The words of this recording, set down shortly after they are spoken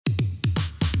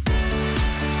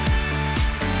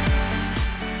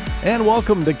And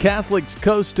welcome to Catholics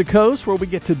Coast to Coast, where we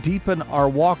get to deepen our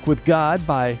walk with God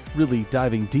by really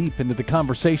diving deep into the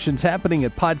conversations happening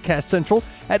at Podcast Central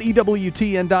at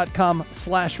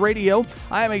EWTN.com/radio.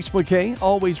 I am Ace McKay,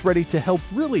 always ready to help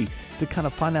really to kind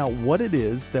of find out what it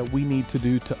is that we need to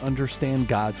do to understand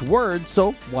God's Word.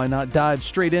 So why not dive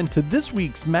straight into this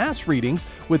week's Mass readings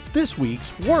with this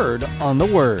week's Word on the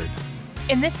Word.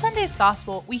 In this Sunday's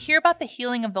Gospel, we hear about the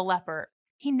healing of the leper.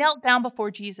 He knelt down before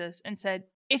Jesus and said,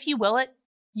 "If you will it,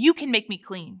 you can make me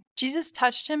clean." Jesus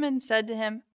touched him and said to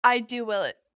him, "I do will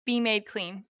it. Be made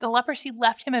clean." The leprosy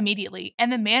left him immediately,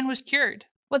 and the man was cured.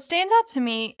 What stands out to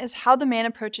me is how the man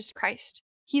approaches Christ.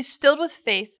 He's filled with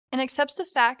faith and accepts the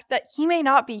fact that he may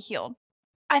not be healed.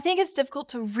 I think it's difficult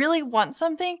to really want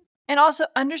something and also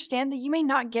understand that you may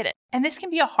not get it. And this can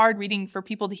be a hard reading for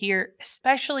people to hear,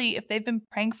 especially if they've been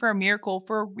praying for a miracle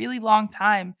for a really long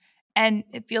time, and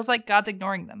it feels like God's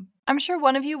ignoring them. I'm sure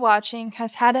one of you watching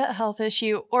has had a health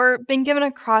issue or been given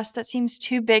a cross that seems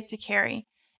too big to carry.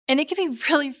 And it can be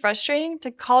really frustrating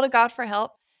to call to God for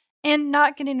help and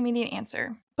not get an immediate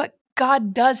answer. But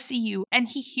God does see you, and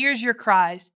He hears your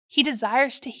cries. He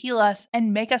desires to heal us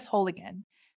and make us whole again.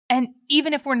 And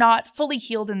even if we're not fully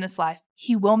healed in this life,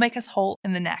 He will make us whole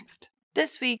in the next.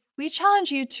 This week, we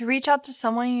challenge you to reach out to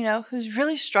someone you know who's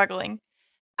really struggling.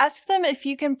 Ask them if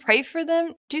you can pray for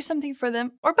them, do something for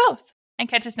them, or both. And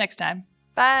catch us next time.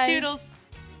 Bye. Toodles.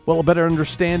 Well, a better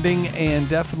understanding and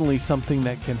definitely something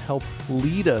that can help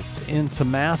lead us into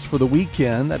Mass for the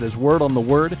weekend. That is Word on the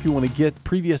Word. If you want to get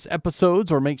previous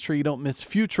episodes or make sure you don't miss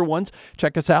future ones,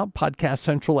 check us out, Podcast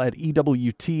Central at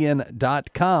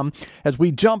EWTN.com. As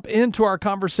we jump into our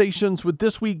conversations with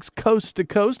this week's Coast to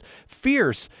Coast,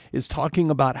 Fierce is talking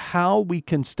about how we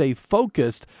can stay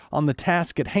focused on the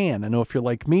task at hand. I know if you're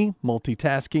like me,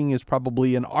 multitasking is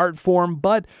probably an art form,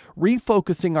 but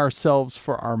refocusing ourselves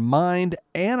for our mind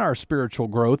and our spiritual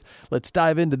growth. Let's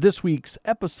dive into this week's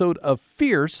episode of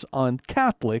Fierce on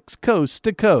Catholics Coast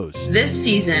to Coast. This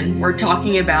season, we're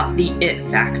talking about the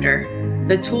IT factor,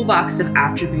 the toolbox of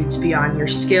attributes beyond your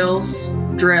skills,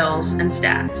 drills, and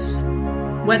stats.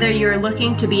 Whether you're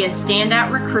looking to be a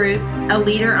standout recruit, a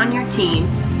leader on your team,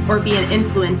 or be an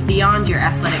influence beyond your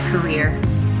athletic career,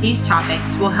 these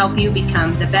topics will help you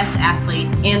become the best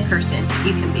athlete and person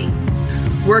you can be.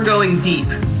 We're going deep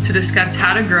to discuss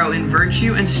how to grow in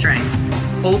virtue and strength,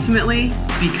 ultimately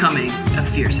becoming a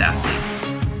fierce athlete.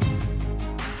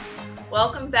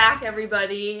 Welcome back,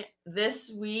 everybody. This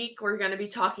week, we're going to be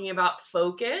talking about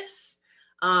focus.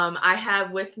 I have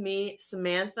with me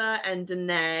Samantha and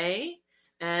Danae,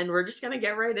 and we're just going to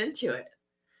get right into it.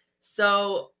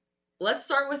 So let's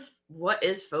start with, what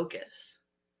is focus?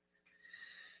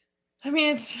 I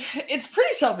mean, it's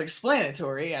pretty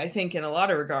self-explanatory, I think, in a lot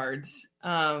of regards.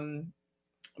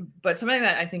 But something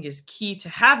that I think is key to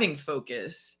having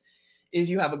focus is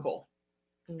you have a goal.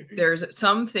 Mm-hmm. There's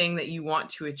something that you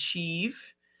want to achieve,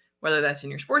 whether that's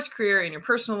in your sports career, in your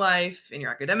personal life, in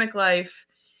your academic life,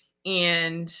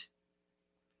 and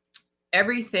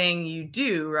everything you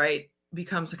do, right,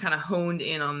 becomes kind of honed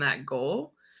in on that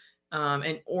goal,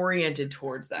 and oriented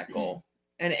towards that goal.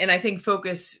 And I think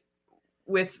focus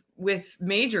with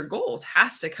major goals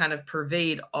has to kind of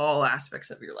pervade all aspects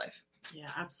of your life.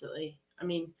 Yeah, absolutely. I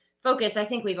mean, focus, I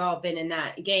think we've all been in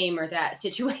that game or that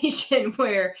situation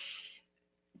where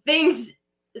things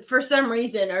for some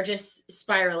reason are just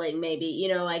spiraling, maybe,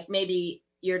 like maybe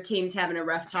your team's having a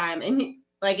rough time and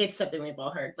like, it's something we've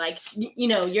all heard, like,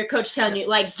 your coach telling you,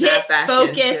 like, get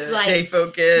focused, like stay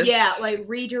focused. Yeah. Like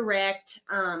redirect.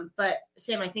 But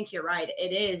Sam, I think you're right.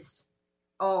 It is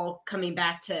all coming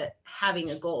back to having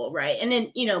a goal, right? And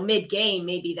then, mid-game,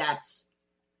 maybe that's,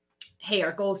 hey,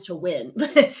 our goal is to win.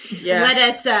 Yeah. Let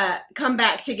us come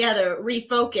back together,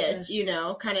 refocus,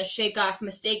 kind of shake off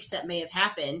mistakes that may have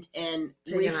happened and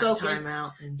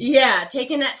refocus.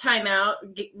 Taking that time out,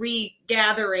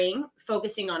 regathering,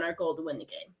 focusing on our goal to win the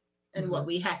game and what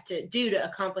we have to do to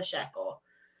accomplish that goal.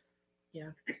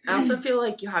 Yeah. I also feel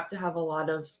like you have to have a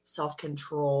lot of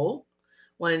self-control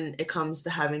when it comes to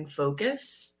having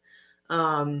focus.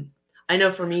 I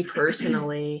know for me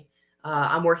personally,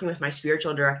 I'm working with my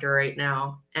spiritual director right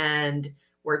now, and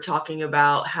we're talking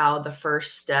about how the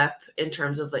first step in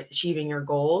terms of like achieving your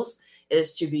goals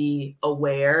is to be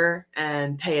aware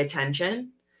and pay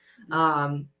attention.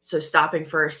 So stopping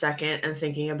for a second and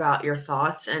thinking about your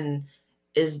thoughts, and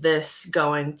is this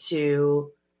going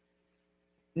to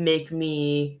make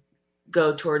me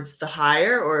go towards the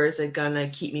higher, or is it going to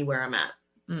keep me where I'm at?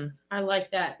 I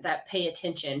like that pay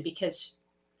attention, because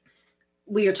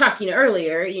we were talking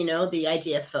earlier, the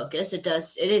idea of focus, it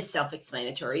is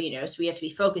self-explanatory, so we have to be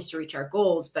focused to reach our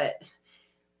goals, but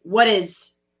what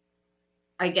is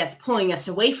I guess, pulling us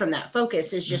away from that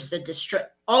focus is just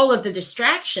all of the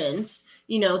distractions,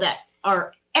 that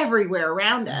are everywhere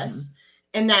around us,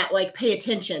 and that like pay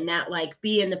attention, that like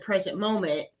be in the present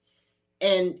moment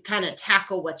and kind of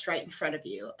tackle what's right in front of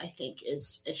you, I think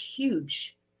is a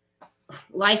huge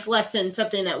life lesson,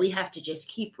 something that we have to just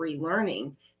keep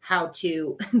relearning how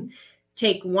to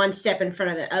take one step in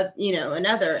front of the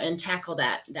another and tackle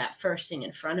that first thing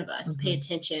in front of us. Pay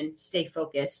attention, stay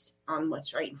focused on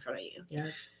what's right in front of you. Yeah.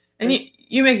 And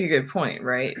you make a good point,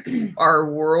 right?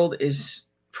 Our world is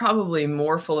probably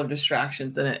more full of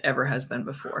distractions than it ever has been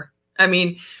before. I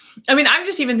mean, I'm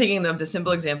just even thinking of the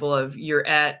simple example of you're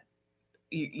at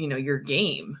your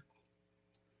game,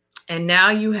 and now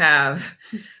you have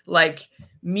like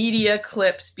media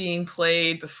clips being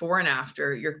played before and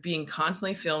after. You're being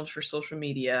constantly filmed for social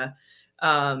media.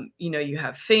 You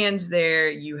have fans there.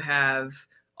 You have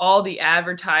all the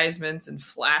advertisements and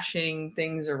flashing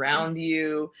things around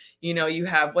you. You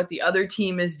have what the other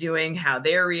team is doing, how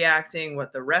they're reacting,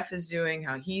 what the ref is doing,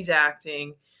 how he's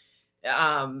acting.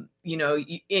 In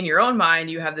your own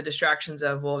mind, you have the distractions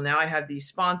of, well, now I have these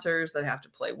sponsors that I have to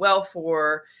play well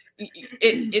for.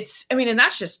 And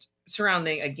that's just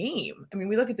surrounding a game. I mean,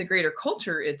 we look at the greater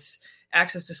culture, it's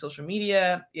access to social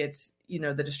media. It's,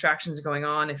 the distractions going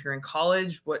on. If you're in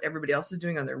college, what everybody else is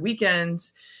doing on their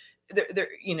weekends, they're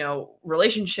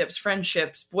relationships,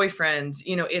 friendships, boyfriends,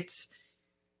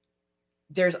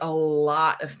 there's a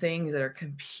lot of things that are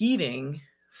competing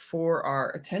for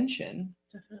our attention.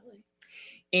 Definitely.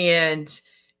 And,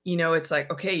 it's like,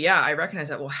 okay, yeah, I recognize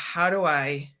that. Well, how do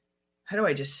I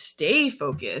just stay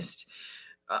focused?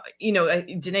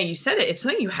 Danae, you said it. It's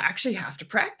something you actually have to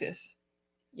practice.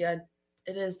 Yeah,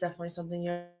 it is definitely something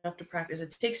you have to practice.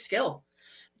 It takes skill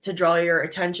to draw your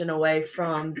attention away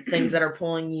from things that are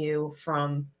pulling you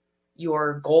from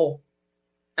your goal,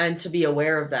 and to be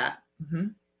aware of that. Mm-hmm.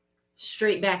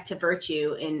 Straight back to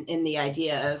virtue in the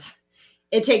idea of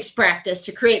it takes practice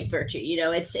to create virtue.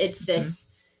 It's this,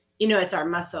 it's our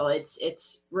muscle.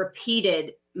 It's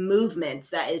repeated movements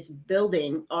that is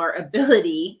building our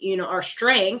ability, our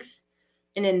strength.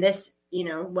 And in this,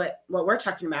 what we're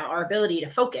talking about, our ability to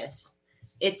focus.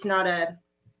 It's not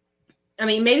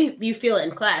maybe you feel it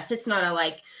in class. It's not a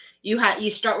like you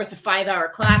start with a 5-hour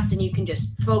class and you can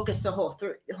just focus the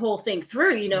whole thing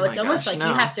through. It's almost like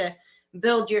you have to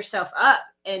build yourself up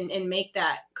and make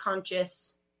that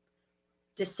conscious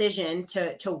decision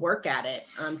to work at it,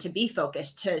 to be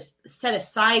focused, to set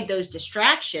aside those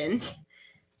distractions,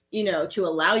 to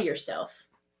allow yourself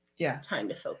time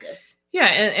to focus. Yeah.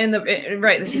 And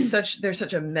right. There's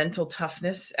such a mental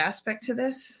toughness aspect to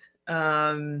this.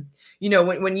 When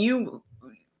you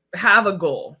have a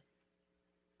goal,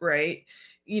 right,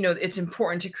 it's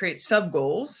important to create sub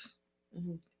goals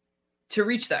to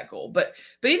reach that goal. But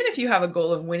even if you have a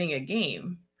goal of winning a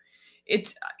game,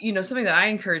 it's, something that I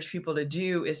encourage people to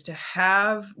do is to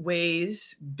have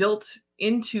ways built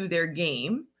into their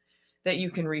game that you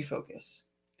can refocus.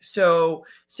 So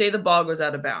say the ball goes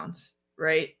out of bounds,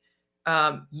 right?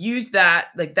 Use that,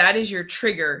 like that is your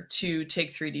trigger to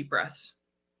take 3 deep breaths,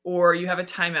 or you have a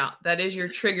timeout. That is your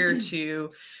trigger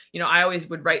to, I always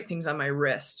would write things on my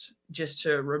wrist just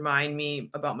to remind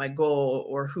me about my goal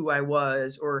or who I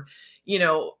was, or,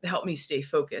 help me stay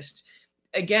focused.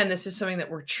 Again, this is something that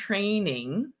we're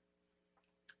training.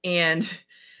 And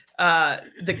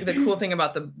the cool thing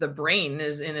about the brain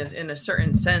is in a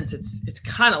certain sense, it's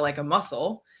kind of like a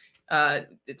muscle.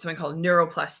 It's something called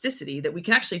neuroplasticity, that we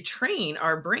can actually train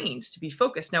our brains to be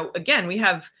focused. Now, again, we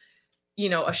have,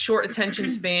 a short attention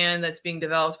span that's being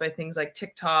developed by things like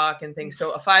TikTok and things.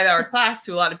 So a 5-hour class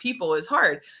to a lot of people is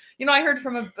hard. I heard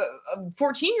from a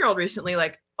 14-year-old recently,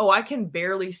 like, oh, I can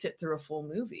barely sit through a full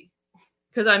movie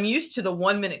because I'm used to the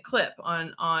 1-minute clip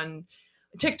on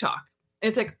TikTok. And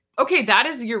it's like, okay, that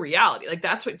is your reality. Like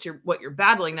that's what you're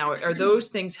battling now. Are those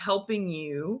things helping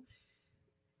you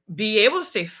be able to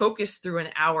stay focused through an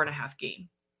 1.5-hour game?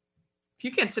 If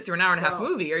you can't sit through an 1.5-hour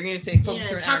movie, are you going to stay focused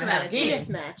through an 1.5-hour game? Tennis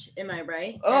match, am I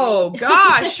right? Oh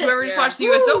gosh, whoever just watched the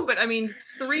US Open,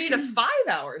 3 to 5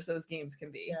 hours those games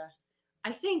can be. Yeah.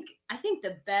 I think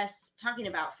the best, talking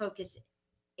about focus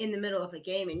in the middle of a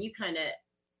game, and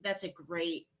that's a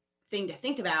great thing to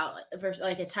think about versus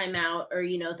like a timeout or,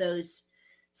 those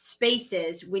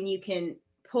spaces when you can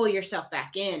pull yourself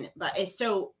back in. But it's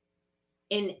so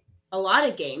in a lot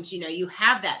of games, you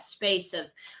have that space of,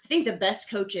 I think the best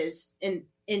coaches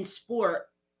in sport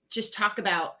just talk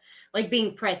about like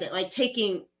being present, like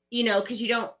taking, because you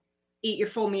don't eat your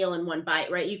full meal in one bite,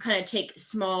 right? You kind of take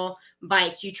small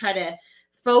bites. You try to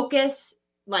focus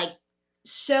like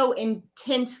so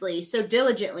intensely, so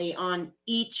diligently on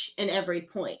each and every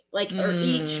point, like, or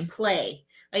each play.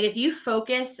 Like, if you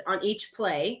focus on each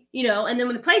play, you know, and then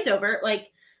when the play's over,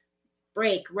 like,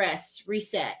 break, rest,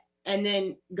 reset, and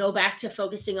then go back to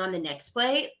focusing on the next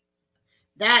play,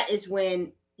 that is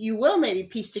when you will maybe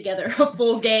piece together a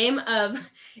full game of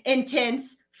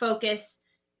intense focus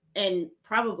and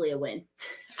probably a win,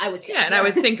 I would say. Yeah, and I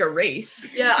would think a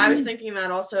race. Yeah, I was thinking that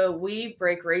also. We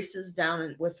break races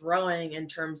down with rowing in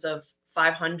terms of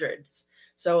 500s.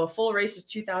 So a full race is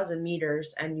 2,000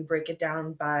 meters, and you break it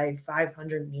down by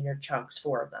 500-meter chunks,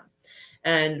 4 of them.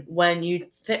 And when you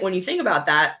think about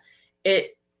that,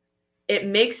 it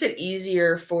makes it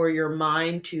easier for your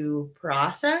mind to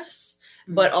process,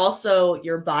 but also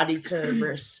your body to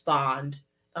respond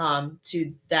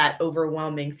to that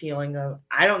overwhelming feeling of,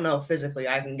 I don't know physically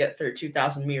I can get through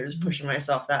 2,000 meters pushing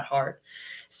myself that hard.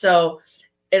 So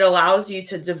it allows you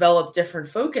to develop different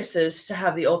focuses to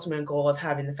have the ultimate goal of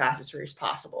having the fastest race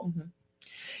possible.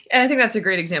 And I think that's a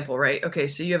great example, right? Okay,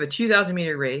 so you have a 2,000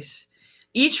 meter race.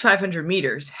 Each 500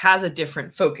 meters has a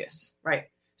different focus, right?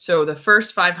 So the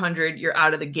first 500, you're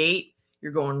out of the gate,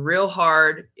 you're going real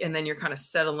hard, and then you're kind of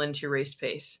settle into your race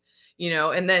pace, you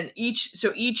know, and then each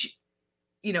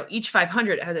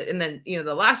 500 has it. And then, you know,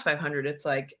 the last 500, it's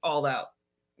like all out.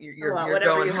 You're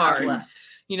going hard,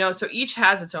 you know, so each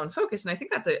has its own focus. And I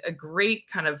think that's a great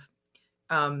kind of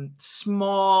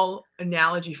small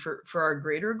analogy for our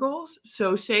greater goals.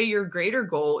 So say your greater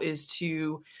goal is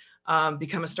to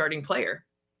become a starting player.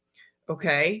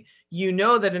 Okay. You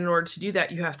know that in order to do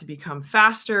that, you have to become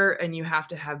faster, and you have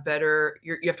to have better,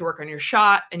 you have to work on your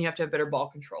shot, and you have to have better ball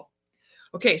control.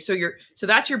 Okay. So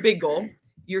that's your big goal.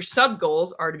 Your sub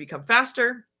goals are to become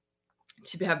faster,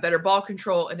 to have better ball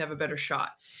control, and have a better shot.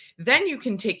 Then you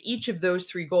can take each of those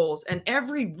 3 goals and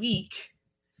every week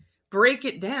break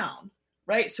it down,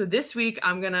 right? So this week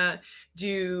I'm going to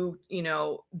do, you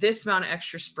know, this amount of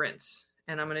extra sprints,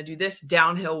 and I'm going to do this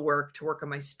downhill work to work on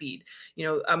my speed. You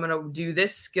know, I'm going to do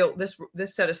this skill,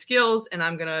 this set of skills, and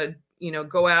I'm going to, you know,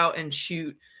 go out and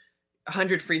shoot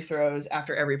 100 free throws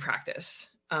after every practice.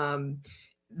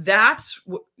 That's,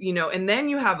 you know, and then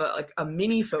you have a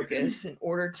mini focus in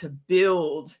order to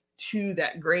build to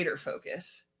that greater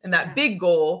focus. And that big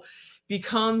goal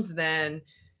becomes then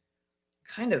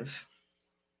kind of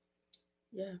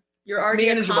you're already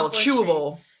manageable,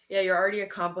 chewable. Yeah, you're already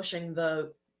accomplishing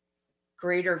the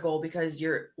greater goal, because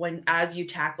as you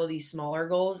tackle these smaller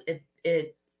goals,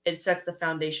 it sets the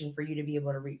foundation for you to be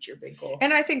able to reach your big goal.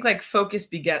 And I think like focus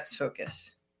begets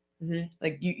focus.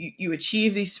 Like you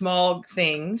achieve these small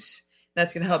things,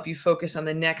 that's going to help you focus on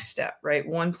the next step, right?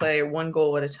 One play, one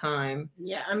goal at a time.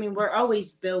 Yeah. I mean, we're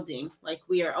always building, like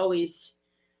we are always,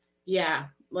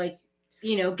 like,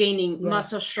 you know, gaining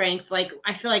muscle strength. Like,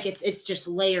 I feel like it's just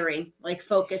layering, like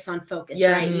focus on focus,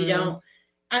 right? You don't,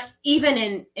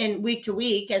 even in week to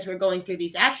week, as we're going through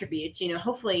these attributes, you know,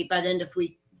 hopefully by the end of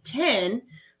week 10,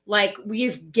 like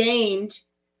we've gained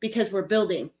because we're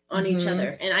building on each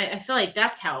other. And I feel like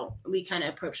that's how we kind of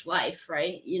approach life,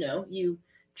 right? You know, you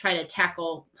try to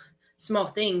tackle small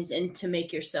things and to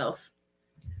make yourself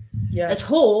as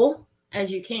whole as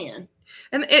you can.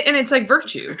 And it's like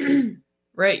virtue,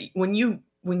 right? When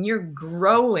you're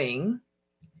growing,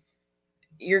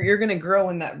 you're going to grow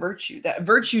in that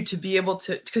virtue to be able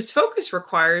to, because focus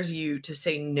requires you to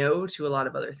say no to a lot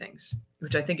of other things,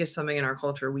 which I think is something in our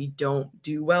culture we don't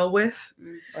do well with.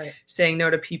 Right. Saying no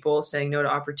to people, saying no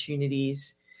to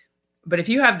opportunities. But if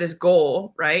you have this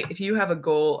goal, right? If you have a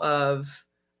goal of,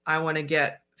 I want to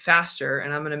get faster,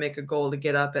 and I'm going to make a goal to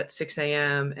get up at 6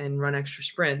 a.m. and run extra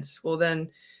sprints. Well, then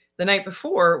the night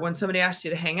before, when somebody asks you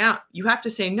to hang out, you have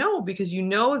to say no, because you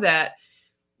know that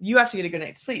you have to get a good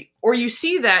night's sleep, or you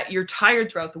see that you're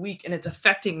tired throughout the week and it's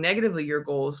affecting negatively your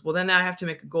goals. Well, then I have to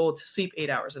make a goal to sleep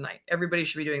 8 hours a night. Everybody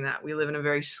should be doing that. We live in a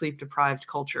very sleep deprived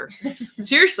culture.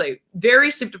 Seriously, very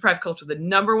sleep deprived culture. The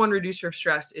number one reducer of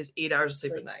stress is 8 hours of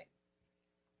sleep at night.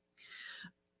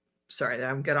 Sorry,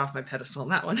 I'm get off my pedestal on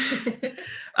that one.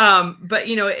 But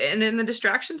you know, and in the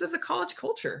distractions of the college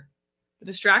culture, the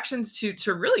distractions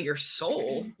to really your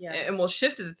soul, and we'll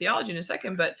shift to the theology in a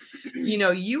second, but you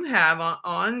know, you have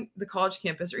on the college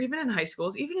campus, or even in high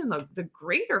schools, even in the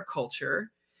greater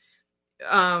culture,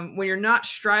 when you're not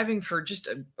striving for just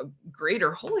a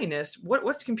greater holiness,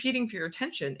 what's competing for your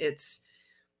attention? It's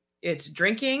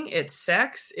drinking, it's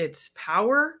sex, it's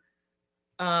power,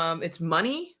 it's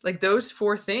money. Like those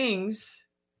 4 things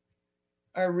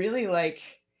are really like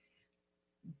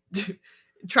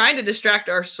trying to distract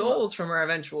our souls from our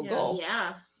eventual goal.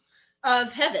 Yeah.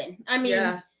 Of heaven. I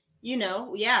mean, you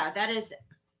know, that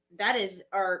is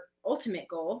our ultimate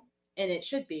goal. and it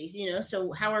should be,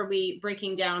 so how are we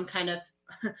breaking down kind of,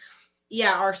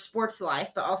 our sports life,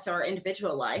 but also our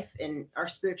individual life and our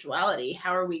spirituality?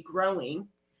 How are we growing?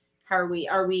 Are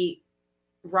we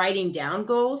writing down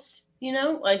goals,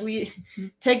 to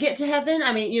get to heaven?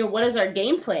 I mean, what is our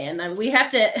game plan? We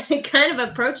have to kind of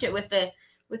approach it with a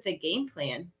game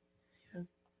plan.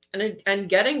 And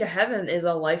getting to heaven is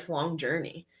a lifelong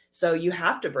journey. So you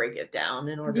have to break it down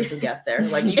in order to get there.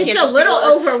 Like you can't. It's a little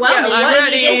overwhelming.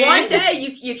 One day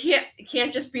you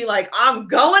can't just be like, I'm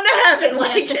going to heaven,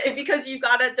 like because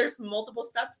there's multiple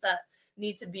steps that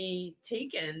need to be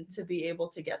taken to be able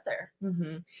to get there.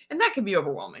 Mm-hmm. And that can be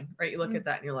overwhelming, right? You look at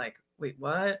that and you're like, wait,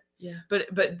 what? Yeah. But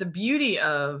the beauty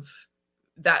of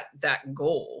that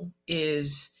goal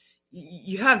is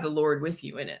you have the Lord with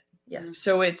you in it. Yes.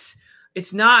 So it's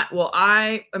not, well,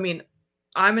 I'm going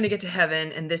to get to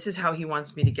heaven and this is how he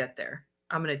wants me to get there.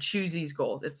 I'm going to choose these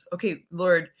goals. It's okay,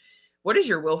 Lord, what is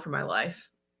your will for my life?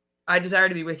 I desire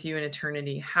to be with you in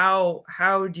eternity. How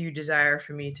do you desire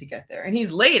for me to get there? And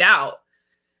he's laid out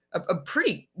a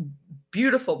pretty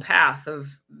beautiful path of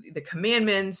the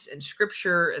commandments and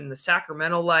scripture and the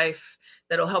sacramental life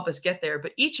that'll help us get there.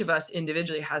 But each of us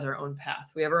individually has our own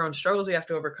path. We have our own struggles we have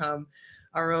to overcome,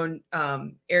 our own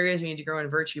areas we need to grow in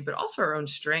virtue, but also our own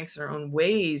strengths and our own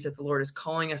ways that the Lord is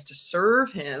calling us to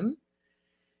serve him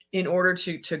in order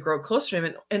to grow closer to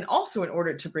him, and also in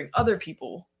order to bring other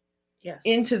people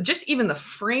into just even the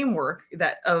framework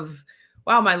of,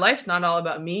 wow, my life's not all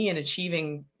about me and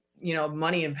achieving,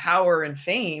 money and power and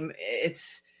fame.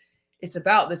 It's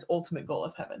about this ultimate goal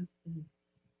of heaven.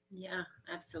 Yeah,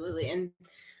 absolutely. And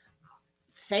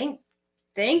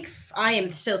I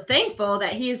am so thankful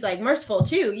that he's like merciful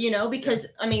too, because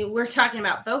we're talking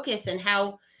about focus and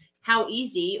how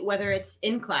easy, whether it's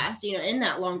in class, in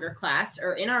that longer class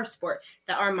or in our sport,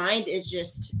 that our mind is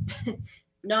just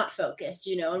not focused,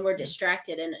 and we're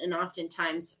distracted. And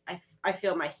oftentimes I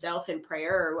feel myself in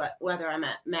prayer or whether I'm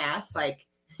at mass, like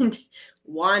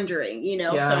wandering,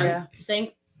 so I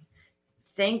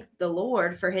thank the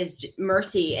Lord for his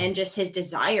mercy and just his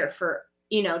desire for,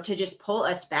 to just pull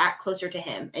us back closer to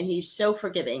him. And he's so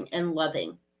forgiving and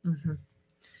loving. Mm-hmm.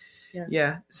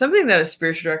 Yeah. Something that a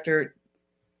spiritual director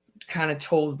kind of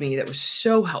told me that was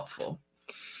so helpful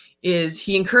is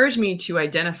he encouraged me to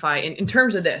identify in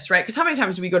terms of this, right? Because how many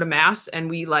times do we go to mass and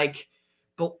we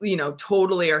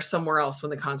totally are somewhere else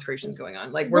when the consecration is going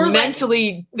on? Like we're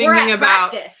mentally thinking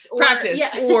about practice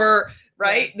or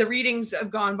right. The readings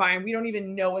have gone by and we don't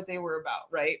even know what they were about.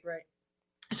 Right.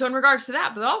 So in regards to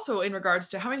that, but also in regards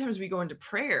to how many times we go into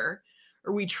prayer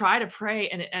or we try to pray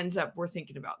and it ends up, we're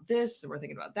thinking about this and we're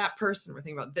thinking about that person. We're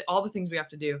thinking about all the things we have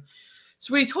to do.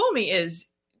 So what he told me is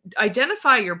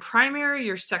identify your primary,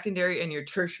 your secondary, and your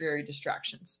tertiary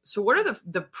distractions. So what are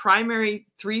the primary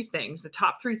three things, the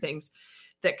top three things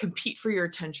that compete for your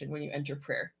attention when you enter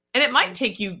prayer? And it might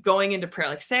take you going into prayer.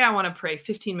 Like say I want to pray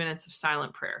 15 minutes of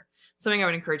silent prayer. Something I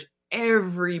would encourage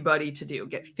everybody to do.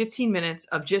 Get 15 minutes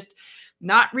of just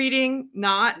not reading,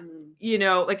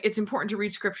 it's important to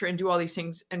read scripture and do all these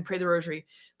things and pray the rosary.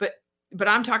 But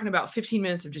I'm talking about 15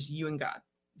 minutes of just you and God,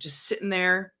 just sitting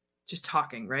there, just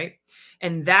talking, right?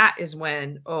 And that is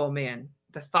when, oh man,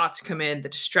 the thoughts come in, the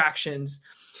distractions.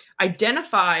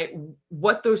 Identify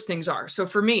what those things are. So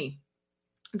for me,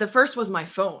 the first was my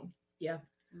phone. Yeah.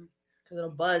 Because it'll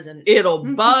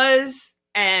buzz.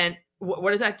 And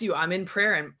what does that do? I'm in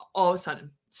prayer and all of a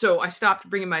sudden. So I stopped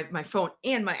bringing my phone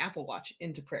and my Apple Watch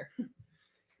into prayer.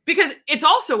 Because it's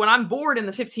also when I'm bored in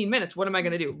the 15 minutes, what am I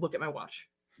going to do? Look at my watch.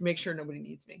 Make sure nobody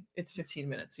needs me. It's 15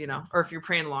 minutes, or if you're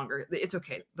praying longer, it's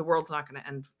okay. The world's not going to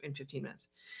end in 15 minutes.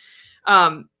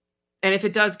 And if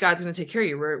it does, God's going to take care of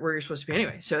you where you're supposed to be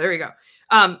anyway. So there you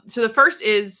go. So the first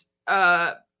is,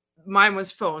 mine was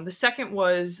phone. The second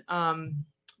was,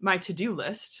 my to-do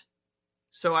list.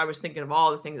 So I was thinking of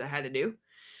all the things I had to do.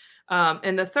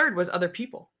 And the third was other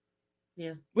people.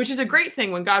 Yeah. Which is a great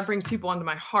thing when God brings people onto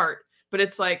my heart. But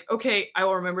it's like, okay, I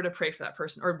will remember to pray for that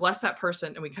person or bless that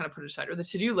person. And we kind of put it aside. Or the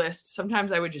to-do list.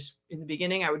 Sometimes I would just, in the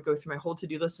beginning, I would go through my whole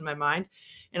to-do list in my mind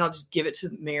and I'll just give it to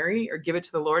Mary or give it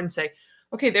to the Lord and say,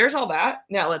 okay, there's all that.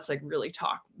 Now let's really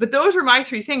talk. But those were my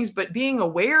three things. But being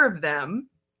aware of them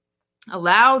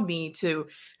allowed me to,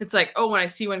 it's like, oh, when I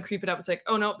see one creeping up, it's like,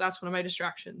 oh no, that's one of my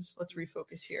distractions. Let's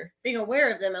refocus here. Being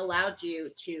aware of them allowed you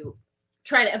to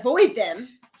try to avoid them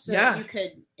so that you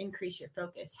could increase your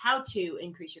focus. How to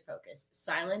increase your focus?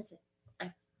 Silence.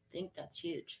 I think that's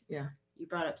huge. Yeah. You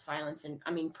brought up silence and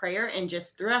prayer and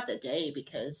just throughout the day,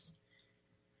 because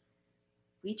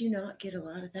we do not get a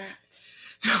lot of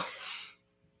that.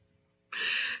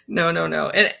 No.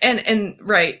 And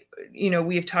right.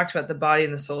 We've talked about the body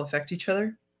and the soul affect each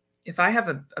other. if I have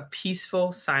a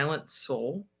peaceful, silent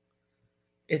soul,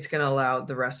 it's going to allow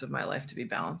the rest of my life to be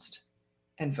balanced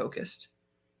and focused.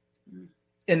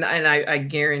 And I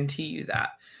guarantee you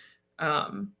that.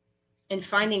 And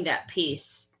finding that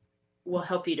peace will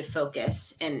help you to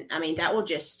focus. And I mean, that will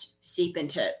just seep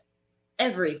into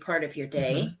every part of your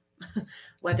day,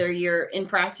 whether you're in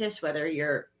practice, whether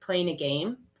you're playing a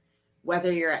game,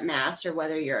 whether you're at mass or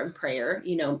whether you're in prayer,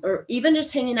 you know, or even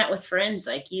just hanging out with friends.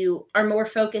 Like, you are more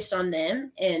focused on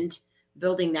them and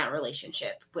building that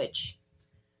relationship, which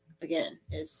again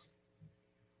is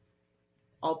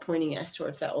all pointing us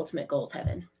towards that ultimate goal of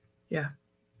heaven. Yeah.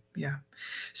 Yeah.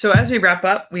 So as we wrap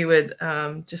up, we would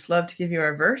just love to give you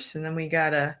our verse, and then we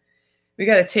got a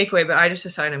takeaway, but I just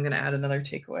decided I'm going to add another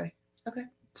takeaway. Okay.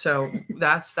 So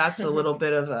that's a little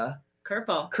bit of a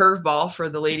curveball for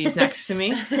the ladies next to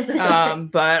me.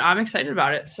 But I'm excited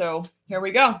about it. So here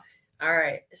we go. All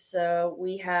right. So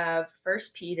we have 1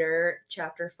 Peter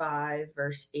chapter 5,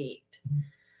 verse 8.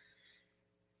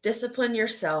 Discipline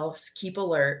yourselves, keep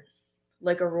alert.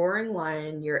 Like a roaring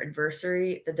lion, your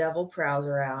adversary, the devil, prowls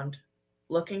around,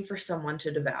 looking for someone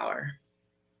to devour.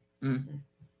 Mm-hmm.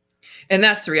 And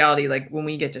that's the reality. Like, when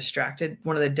we get distracted,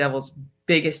 one of the devil's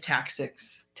biggest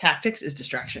tactics is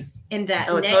distraction. And that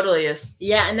it totally is.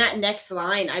 Yeah, and that next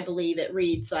line, I believe it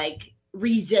reads like,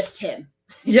 resist him.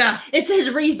 Yeah. It says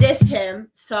resist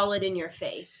him, solid in your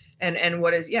faith. And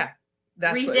what is,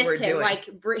 that's resist what we're him, doing. like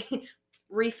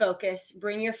refocus,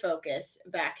 bring your focus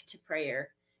back to prayer,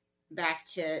 back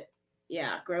to,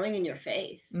 growing in your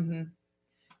faith. Mm-hmm.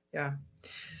 Yeah.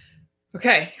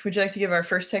 Okay. Would you like to give our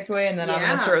first takeaway, and then I'm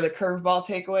going to throw the curveball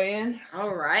takeaway in?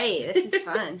 All right. This is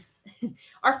fun.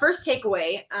 Our first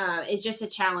takeaway is just a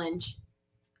challenge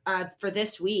for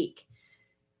this week.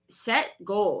 Set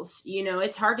goals. You know,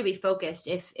 it's hard to be focused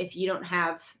if you don't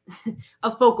have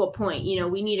a focal point. You know,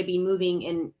 we need to be moving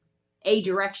in a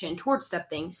direction towards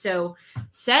something. So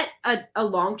set a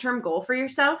long-term goal for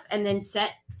yourself, and then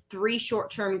set 3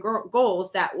 short-term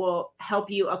goals that will help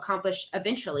you accomplish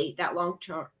eventually that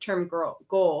long-term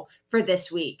goal for this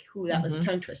week. Ooh, that was a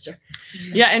tongue twister.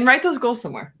 Yeah, and write those goals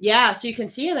somewhere. Yeah, so you can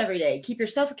see them every day. Keep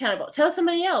yourself accountable. Tell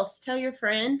somebody else. Tell your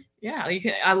friend. Yeah, you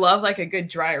can. I love like a good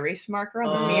dry erase marker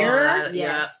on the mirror.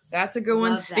 Yes, that's a good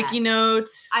one. Sticky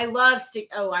notes. I love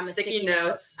I'm a sticky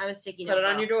notes. I'm a sticky note. Put it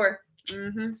on your door.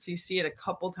 Mm-hmm. So you see it a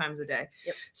couple times a day.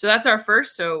 Yep. So that's our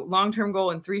first. So long-term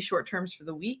goal and 3 short terms for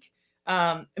the week.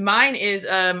 Mine is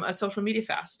a social media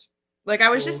fast. Like, I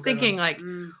was just thinking, like,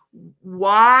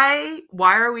 why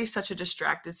are we such a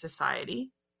distracted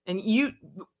society? And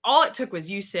all it took was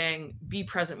you saying, be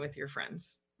present with your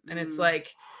friends. And it's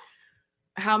like,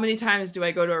 how many times do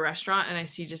I go to a restaurant and I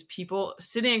see just people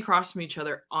sitting across from each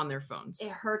other on their phones? It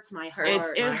hurts my heart.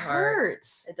 It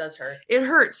hurts. It does hurt. It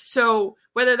hurts. So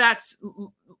whether that's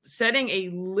setting a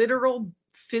literal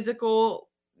physical,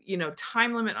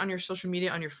 time limit on your social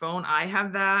media on your phone, I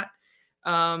have that.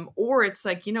 Or it's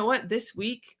like, you know what, this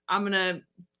week I'm going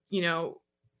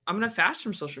to fast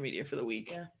from social media for the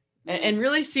week. Yeah. And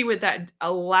really see what that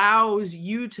allows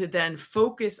you to then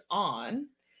focus on.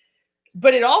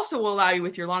 But it also will allow you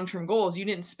with your long-term goals. You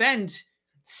didn't spend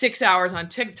 6 hours on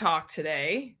TikTok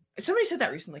today. Somebody said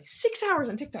that recently. 6 hours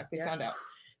on TikTok, they found out,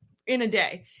 in a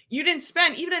day. You didn't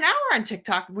spend even an hour on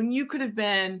TikTok when you could have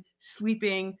been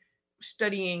sleeping,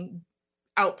 studying,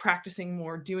 out practicing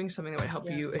more, doing something that would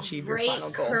help you achieve your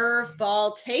final goal.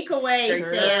 Curveball takeaway,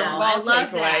 Sam. I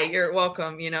love that. You're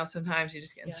welcome. Sometimes you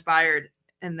just get inspired,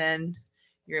 and then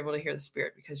you're able to hear the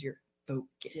Spirit because you're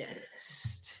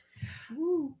focused.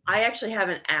 Woo. I actually have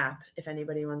an app if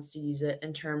anybody wants to use it,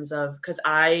 in terms of, because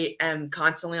I am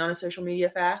constantly on a social media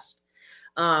fast.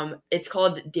 It's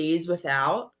called Days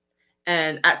Without.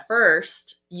 And at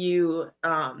first you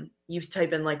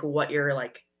type in like what you're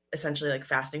like essentially like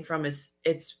fasting from.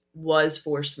 It was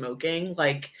for smoking,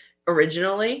 like,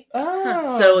 originally.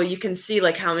 So you can see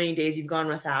like how many days you've gone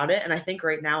without it. And I think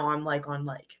right now I'm like on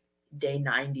like day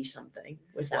 90 something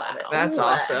without it. That's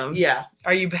awesome. Yeah.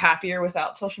 Are you happier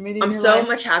without social media? I'm so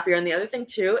much happier. And the other thing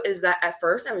too is that at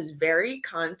first I was very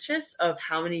conscious of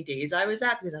how many days I was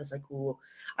at, because I was like, ooh,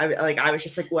 I was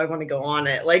just like, oh, I want to go on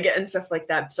it, like, and stuff like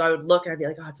that. So I would look and I'd be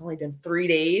like, oh, it's only been 3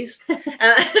 days.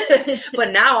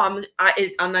 But now I'm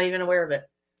not even aware of it.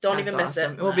 Don't even miss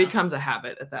it. Well, it becomes a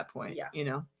habit at that point.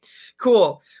 Yeah.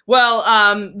 Cool.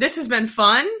 Well, this has been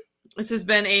fun. This has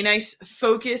been a nice,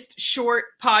 focused, short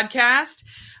podcast.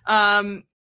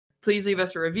 Please leave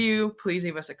us a review. Please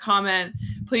leave us a comment.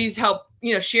 Please help,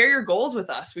 share your goals with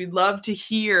us. We'd love to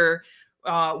hear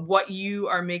what you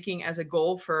are making as a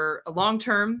goal for a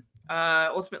long-term,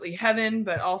 ultimately heaven,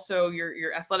 but also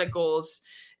your athletic goals.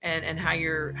 and how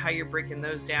you're breaking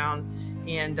those down.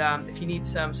 And if you need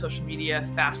some social media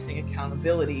fasting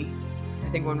accountability, I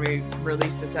think when we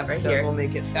release this episode, we'll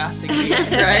make it fasting week,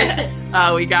 right?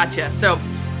 We got you. So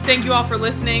thank you all for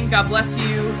listening. God bless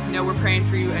you. We're praying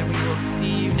for you, and we will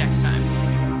see you next time.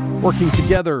 Working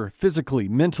together physically,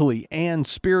 mentally, and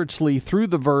spiritually through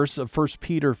the verse of 1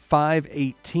 Peter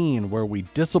 5:18, where we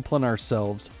discipline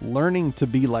ourselves, learning to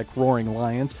be like roaring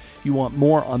lions. If you want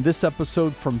more on this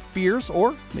episode from Fierce,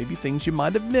 or maybe things you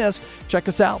might have missed, check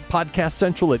us out, Podcast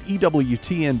Central at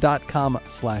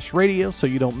EWTN.com/radio, so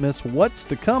you don't miss what's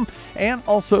to come, and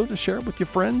also to share it with your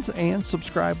friends and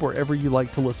subscribe wherever you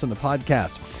like to listen to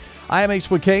podcasts. I am Ace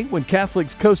McKay. When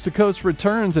Catholics Coast to Coast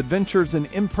returns, Adventures in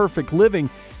Imperfect Living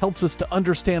helps us to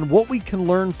understand what we can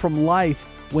learn from life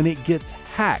when it gets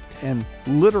hacked, and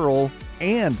literal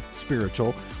and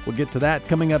spiritual. We'll get to that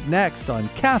coming up next on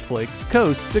Catholics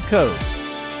Coast to Coast.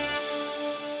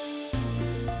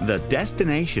 The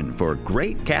destination for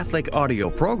great Catholic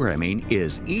audio programming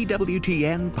is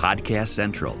EWTN Podcast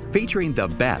Central, featuring the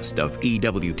best of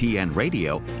EWTN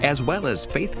radio, as well as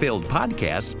faith-filled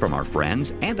podcasts from our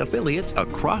friends and affiliates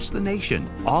across the nation,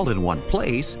 all in one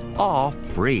place, all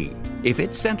free. If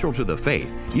it's central to the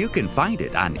faith, you can find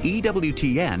it on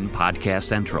EWTN Podcast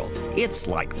Central. It's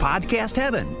like podcast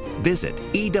heaven. Visit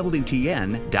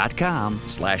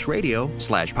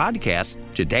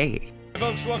EWTN.com/radio/podcast today.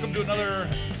 Folks, welcome to another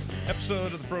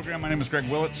episode of the program. My name is Greg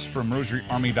Willits from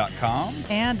RosaryArmy.com.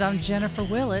 And I'm Jennifer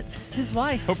Willits, his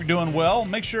wife. Hope you're doing well.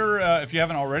 Make sure, if you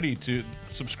haven't already, to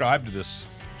subscribe to this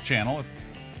channel.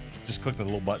 Just click the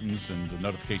little buttons and the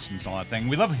notifications and all that thing.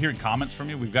 We love hearing comments from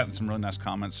you. We've gotten some really nice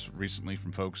comments recently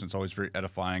from folks, and it's always very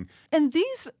edifying. And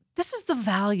this is the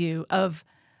value of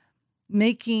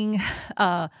making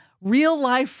real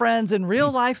life friends in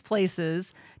real life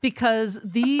places, because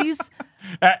these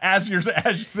as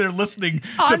they're listening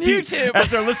on to YouTube,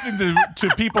 as they're listening to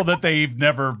people that they've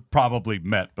never probably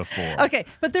met before. Okay,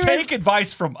 but take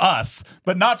advice from us,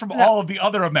 but not from all of the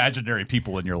other imaginary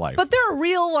people in your life. But there are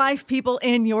real life people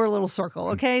in your little circle.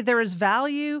 Okay, there is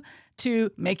value to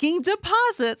making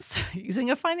deposits, using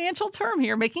a financial term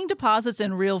here, making deposits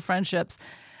in real friendships,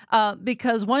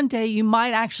 because one day you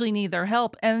might actually need their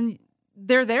help, and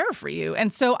they're there for you.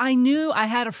 And so I knew I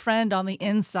had a friend on the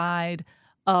inside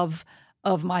of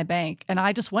my bank, and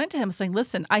I just went to him saying,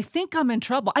 "Listen, I think I'm in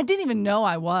trouble." I didn't even know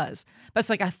I was, but it's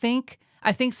like, I think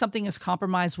something is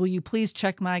compromised. Will you please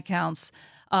check my accounts?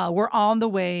 We're on the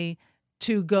way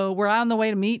to go. We're on the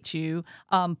way to meet you.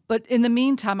 But in the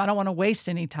meantime, I don't want to waste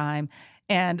any time.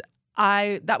 And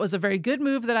that was a very good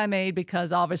move that I made,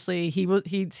 because obviously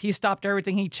he stopped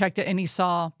everything. He checked it, and he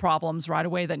saw problems right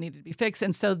away that needed to be fixed.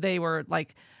 And so they were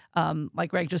like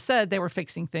Greg just said, they were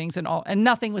fixing things, and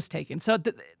nothing was taken.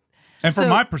 And from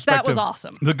my perspective, that was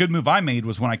awesome. The good move I made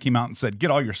was when I came out and said, "Get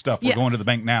all your stuff. We're going to the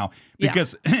bank now."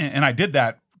 Because, and I did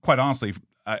that, quite honestly,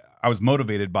 I was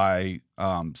motivated by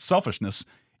selfishness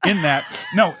in that,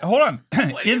 no, hold on.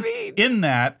 What do you mean? In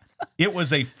that, it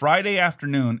was a Friday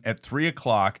afternoon at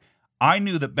 3:00. I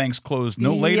knew that banks closed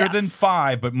no later than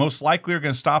 5, but most likely are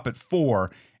going to stop at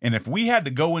 4. And if we had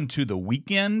to go into the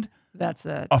weekend, that's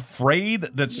it, afraid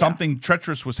that something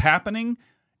treacherous was happening,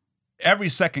 every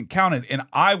second counted. And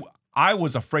I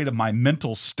was afraid of my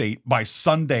mental state by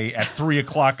Sunday at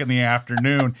 3:00 in the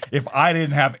afternoon if I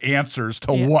didn't have answers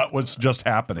to what was just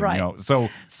happening. Right. So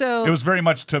it was very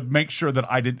much to make sure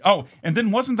that I did. Oh, and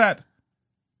then wasn't that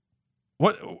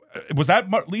was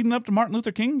that leading up to Martin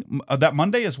Luther King that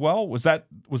Monday as well? Was that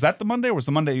the Monday, or was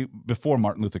the Monday before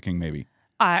Martin Luther King? Maybe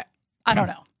I don't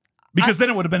know. Because then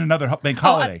it would have been another bank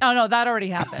holiday. No, that already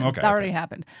happened. Okay, that already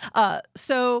happened.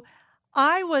 So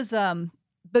I was.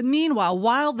 But meanwhile,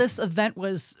 while this event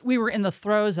we were in the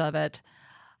throes of it,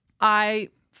 I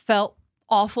felt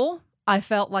awful. I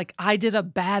felt like I did a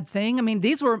bad thing. I mean,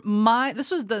 this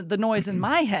was the noise in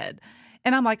my head.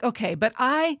 And I'm like, okay, but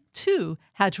I too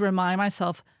had to remind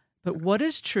myself, but what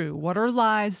is true? What are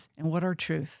lies and what are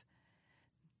truth?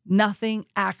 Nothing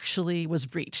actually was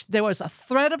breached. There was a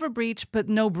threat of a breach, but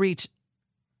no breach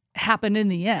happened in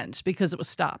the end because it was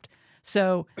stopped.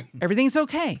 So everything's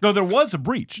okay. No, there was a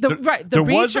breach. The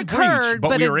breach occurred,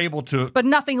 but we were able to. But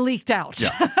nothing leaked out.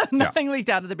 Yeah. Nothing leaked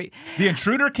out of the breach. The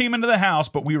intruder came into the house,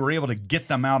 but we were able to get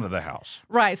them out of the house.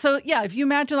 Right. So yeah, if you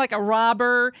imagine like a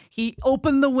robber, he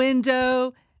opened the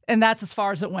window, and that's as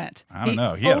far as it went. I don't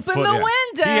know. He opened the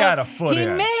window. He had a foot in.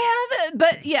 He may have,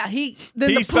 but yeah,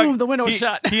 the window was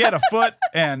shut. He had a foot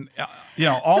and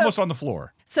almost on the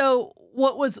floor. So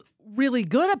what was really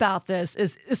good about this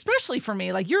is, especially for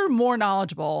me, like, you're more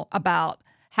knowledgeable about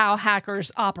how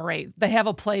hackers operate. They have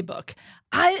a playbook.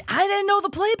 I didn't know the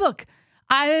playbook.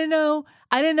 I didn't know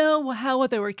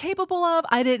what they were capable of.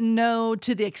 I didn't know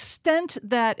to the extent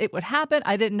that it would happen.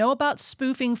 I didn't know about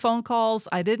spoofing phone calls.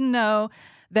 I didn't know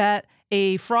that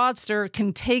a fraudster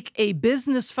can take a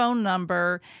business phone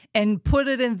number and put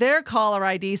it in their caller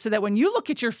ID so that when you look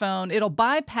at your phone, it'll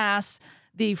bypass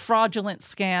the fraudulent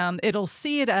scam. It'll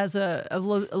see it as a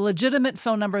legitimate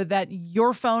phone number that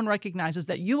your phone recognizes,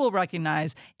 that you will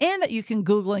recognize, and that you can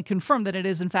Google and confirm that it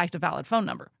is, in fact, a valid phone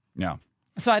number. Yeah.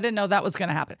 So I didn't know that was going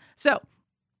to happen. So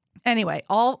anyway,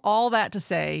 all that to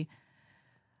say,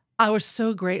 I was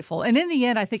so grateful. And in the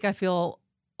end, I think I feel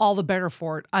all the better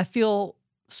for it. I feel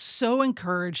so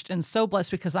encouraged and so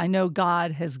blessed because I know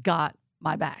God has got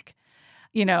my back.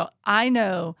 You know, I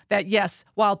know that, yes,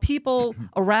 while people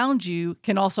around you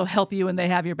can also help you and they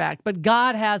have your back, but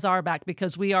God has our back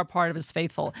because we are part of his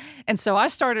faithful. And so I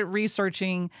started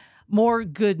researching more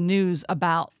good news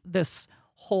about this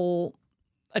whole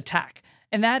attack.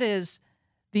 And that is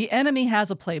the enemy has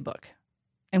a playbook.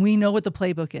 And we know what the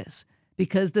playbook is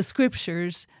because the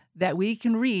scriptures that we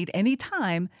can read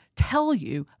anytime tell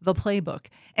you the playbook.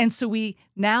 And so we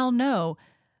now know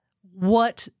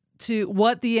what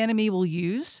the enemy will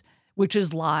use, which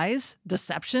is lies,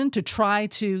 deception, to try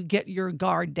to get your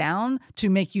guard down, to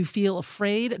make you feel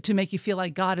afraid, to make you feel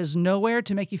like God is nowhere,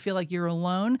 to make you feel like you're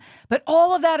alone. But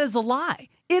all of that is a lie.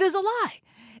 It is a lie.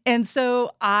 And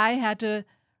so I had to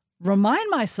remind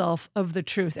myself of the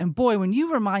truth. And boy, when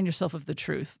you remind yourself of the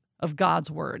truth of God's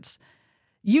words,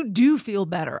 you do feel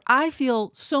better. I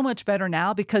feel so much better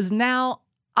now because now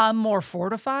I'm more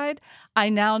fortified. I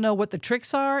now know what the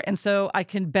tricks are, and so I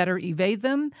can better evade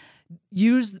them,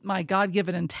 use my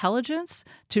God-given intelligence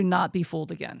to not be fooled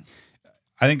again.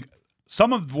 I think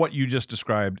some of what you just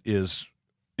described is,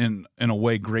 in a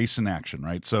way, grace in action,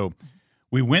 right? So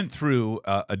we went through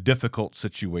a difficult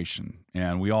situation,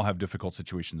 and we all have difficult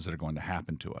situations that are going to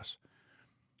happen to us.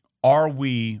 Are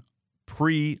we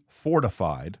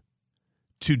pre-fortified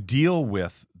to deal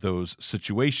with those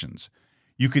situations?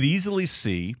 You could easily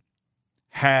see,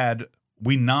 had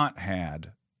we not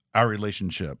had our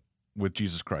relationship with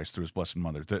Jesus Christ through his Blessed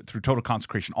Mother, through total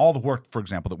consecration, all the work, for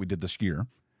example, that we did this year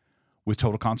with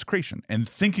total consecration and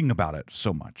thinking about it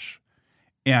so much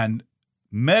and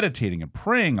meditating and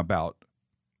praying about,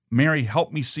 Mary,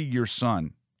 help me see your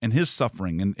son and his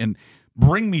suffering and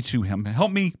bring me to him,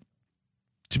 help me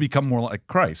to become more like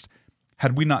Christ.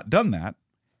 Had we not done that,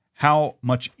 how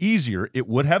much easier it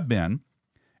would have been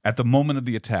at the moment of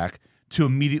the attack to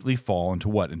immediately fall into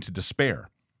what? Into despair.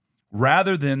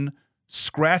 Rather than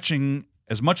scratching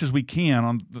as much as we can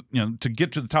on to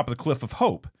get to the top of the cliff of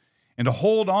hope and to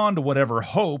hold on to whatever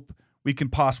hope we can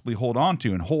possibly hold on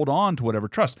to and hold on to whatever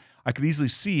trust. I could easily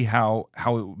see how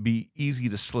it would be easy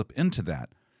to slip into that.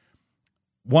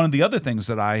 One of the other things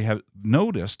that I have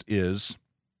noticed is,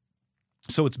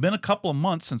 so it's been a couple of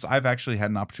months since I've actually had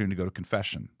an opportunity to go to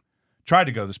confession. Tried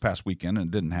to go this past weekend and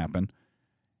it didn't happen.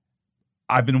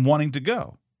 I've been wanting to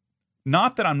go.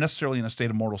 Not that I'm necessarily in a state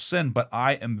of mortal sin, but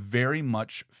I am very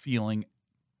much feeling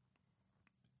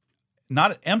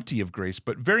not empty of grace,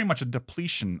 but very much a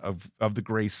depletion of the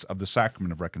grace of the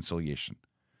sacrament of reconciliation.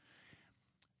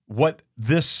 What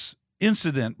this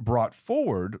incident brought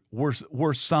forward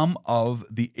were some of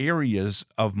the areas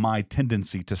of my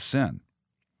tendency to sin.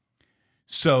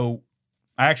 So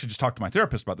I actually just talked to my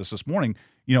therapist about this morning.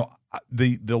 You know,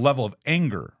 the level of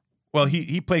anger. Well,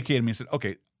 he placated me and said,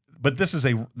 okay, but this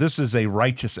is a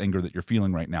righteous anger that you're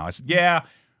feeling right now. I said, yeah,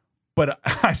 but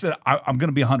I said, I'm going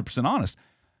to be 100% honest.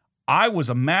 I was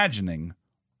imagining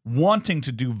wanting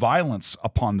to do violence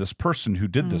upon this person who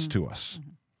did this to us. Mm-hmm.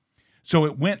 So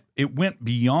it went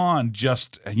beyond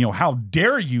just, how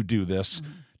dare you do this,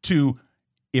 to,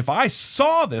 if I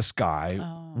saw this guy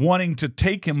wanting to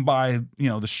take him by,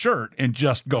 the shirt and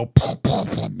just go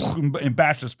and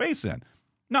bash his face in.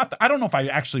 I don't know if I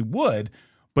actually would,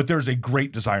 but there's a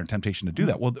great desire and temptation to do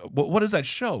that. Well, what does that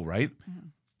show, right?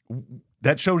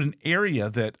 That showed an area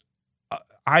that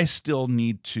I still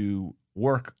need to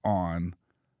work on.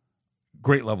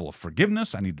 Great level of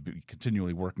forgiveness. I need to be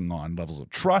continually working on levels of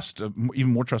trust,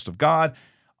 even more trust of God,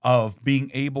 of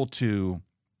being able to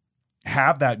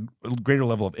have that greater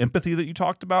level of empathy that you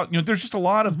talked about. There's just a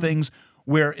lot of things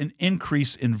where an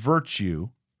increase in virtue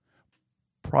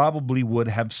probably would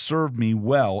have served me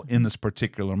well in this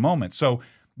particular moment. So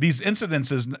these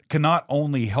incidences can not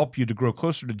only help you to grow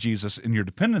closer to Jesus in your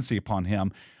dependency upon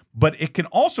him, but it can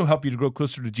also help you to grow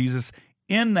closer to Jesus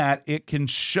in that it can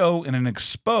show and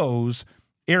expose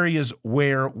areas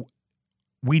where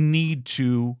we need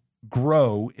to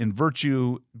grow in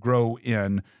virtue, grow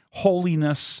in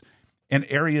holiness, and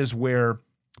areas where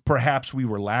perhaps we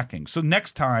were lacking. So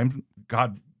next time,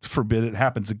 God forbid it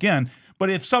happens again. But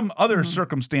if some other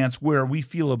circumstance where we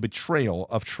feel a betrayal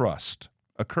of trust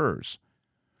occurs,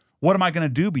 what am I going to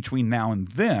do between now and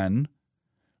then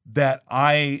that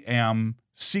I am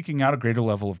seeking out a greater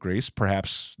level of grace?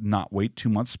 Perhaps not wait 2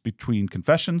 months between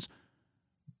confessions,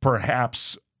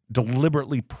 perhaps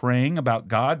deliberately praying about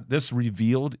God. This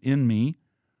revealed in me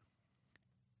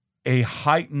a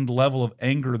heightened level of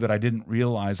anger that I didn't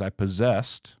realize I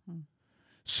possessed.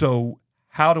 So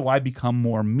how do I become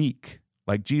more meek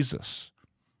like Jesus?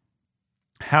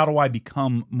 How do I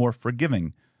become more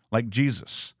forgiving like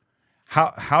Jesus?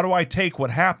 How do I take what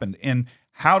happened and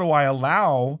how do I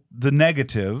allow the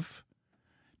negative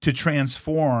to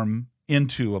transform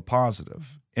into a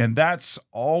positive? And that's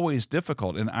always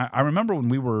difficult. And I remember when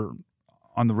we were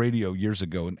on the radio years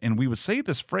ago, and we would say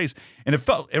this phrase, and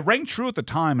it rang true at the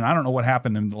time. And I don't know what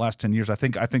happened in the last 10 years. I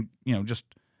think just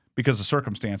because of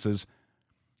circumstances,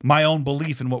 my own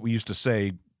belief in what we used to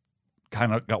say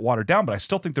kind of got watered down. But I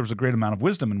still think there was a great amount of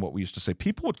wisdom in what we used to say.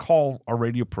 People would call our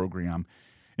radio program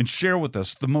and share with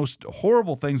us the most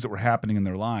horrible things that were happening in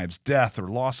their lives, death or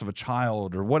loss of a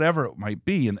child or whatever it might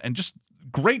be, and just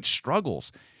great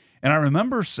struggles. And I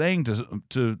remember saying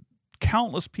to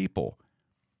countless people,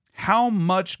 how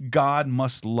much God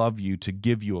must love you to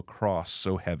give you a cross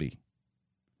so heavy.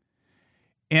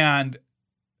 And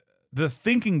the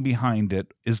thinking behind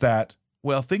it is that,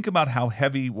 well, think about how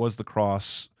heavy was the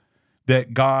cross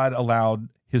that God allowed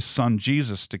his son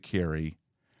Jesus to carry,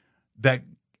 that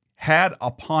had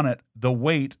upon it the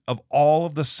weight of all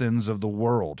of the sins of the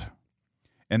world.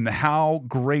 And how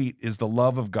great is the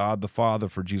love of God the Father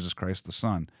for Jesus Christ the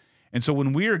Son. And so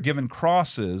when we are given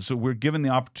crosses, we're given the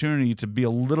opportunity to be a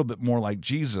little bit more like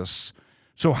Jesus.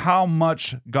 So how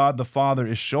much God the Father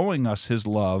is showing us his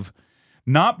love,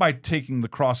 not by taking the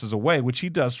crosses away, which he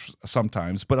does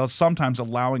sometimes, but sometimes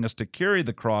allowing us to carry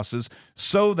the crosses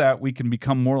so that we can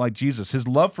become more like Jesus. His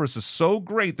love for us is so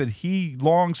great that he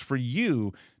longs for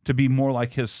you to be more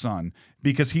like his son,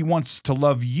 because he wants to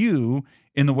love you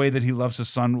in the way that he loves his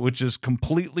son, which is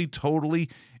completely, totally,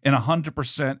 and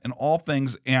 100% in all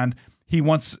things. And he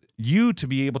wants you to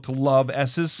be able to love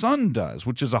as his son does,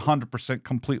 which is 100%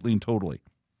 completely and totally.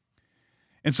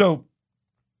 And so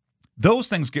those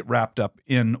things get wrapped up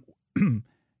in,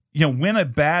 when a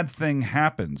bad thing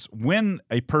happens, when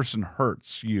a person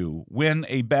hurts you, when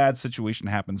a bad situation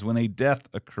happens, when a death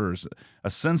occurs,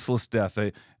 a senseless death,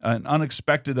 an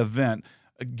unexpected event,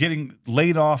 getting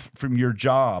laid off from your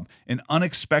job, an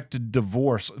unexpected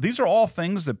divorce. These are all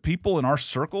things that people in our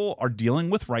circle are dealing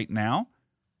with right now.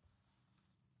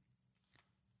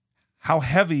 How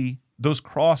heavy those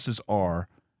crosses are,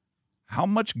 how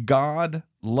much God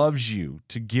loves you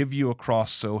to give you a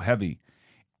cross so heavy.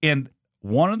 And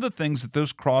one of the things that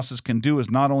those crosses can do is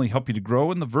not only help you to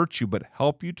grow in the virtue, but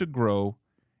help you to grow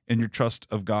in your trust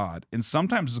of God. And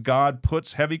sometimes God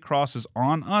puts heavy crosses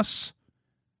on us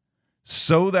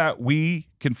so that we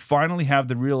can finally have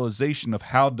the realization of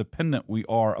how dependent we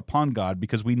are upon God,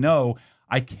 because we know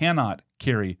I cannot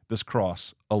carry this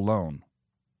cross alone.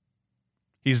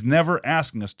 He's never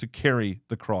asking us to carry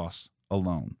the cross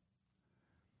alone.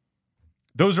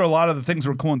 Those are a lot of the things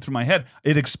that were going through my head.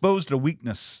 It exposed a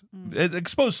weakness. It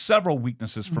exposed several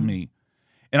weaknesses for me.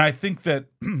 And I think that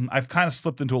I've kind of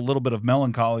slipped into a little bit of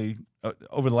melancholy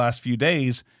over the last few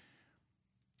days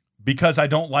because I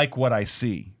don't like what I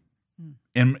see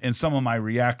in some of my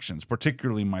reactions,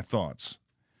 particularly my thoughts.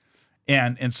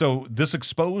 And so this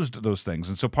exposed those things.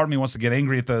 And so part of me wants to get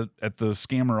angry at the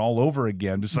scammer all over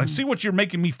again. Just like, see what you're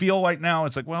making me feel right now.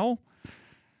 It's like, well,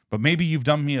 but maybe you've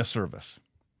done me a service.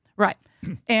 Right.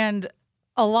 And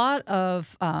a lot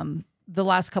of the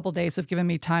last couple of days have given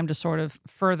me time to sort of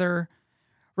further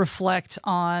reflect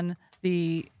on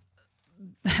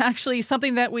actually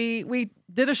something that we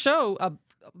did a show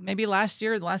maybe last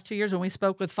year, the last 2 years, when we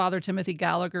spoke with Father Timothy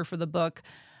Gallagher for the book,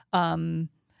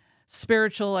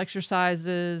 Spiritual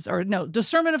Exercises,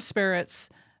 Discernment of Spirits,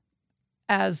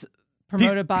 as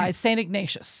promoted by St.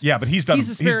 Ignatius. Yeah, but he's a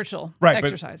spiritual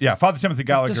exercises. But, Father Timothy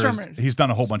Gallagher, he's done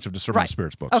a whole bunch of Discernment of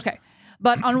Spirits books. Okay.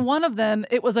 But on one of them,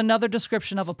 it was another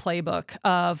description of a playbook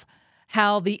of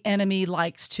how the enemy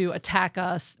likes to attack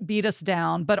us, beat us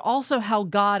down, but also how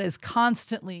God is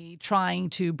constantly trying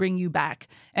to bring you back,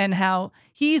 and how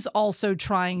he's also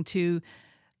trying to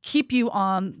keep you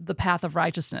on the path of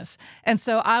righteousness. And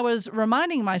so I was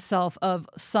reminding myself of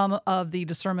some of the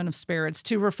discernment of spirits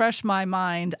to refresh my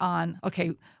mind on,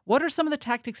 okay, what are some of the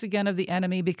tactics again of the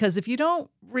enemy? Because if you don't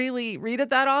really read it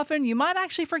that often, you might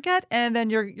actually forget, and then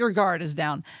your guard is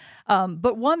down.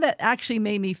 But one that actually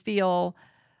made me feel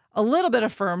a little bit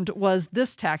affirmed was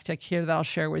this tactic here that I'll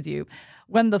share with you.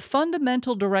 When the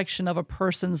fundamental direction of a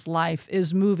person's life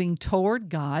is moving toward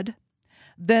God,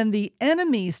 then the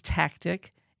enemy's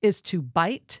tactic is to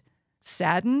bite,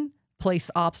 sadden,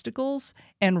 place obstacles,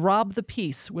 and rob the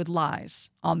peace with lies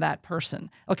on that person.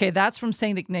 Okay, that's from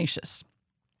St. Ignatius.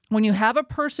 When you have a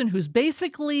person who's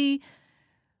basically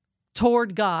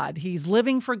toward God, he's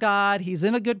living for God, he's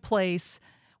in a good place,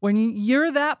 when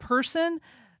you're that person,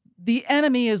 the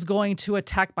enemy is going to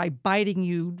attack by biting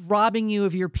you, robbing you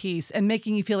of your peace, and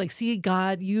making you feel like, see,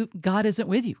 God isn't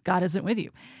with you. God isn't with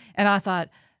you. And I thought,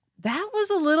 that was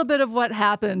a little bit of what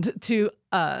happened to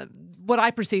what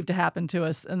I perceived to happen to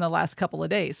us in the last couple of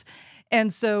days.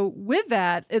 And so with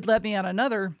that, it led me on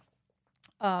another,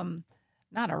 not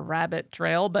a rabbit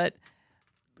trail, but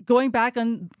going back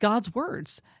on God's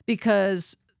words,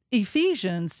 because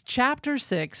Ephesians chapter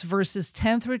 6, verses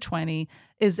 10 through 20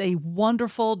 is a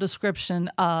wonderful description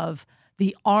of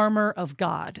the armor of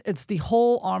God. It's the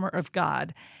whole armor of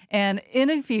God. And in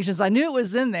Ephesians, I knew it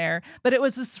was in there, but it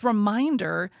was this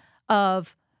reminder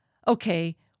of,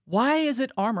 okay, why is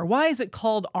it armor? Why is it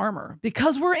called armor?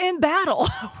 Because we're in battle.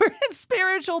 We're in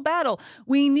spiritual battle.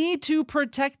 We need to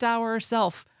protect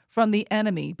ourselves from the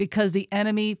enemy because the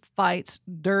enemy fights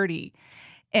dirty.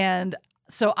 And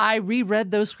so I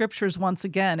reread those scriptures once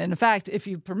again. And in fact, if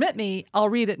you permit me, I'll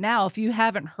read it now. If you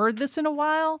haven't heard this in a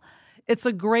while, it's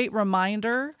a great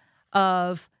reminder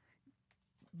of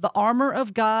the armor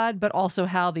of God, but also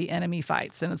how the enemy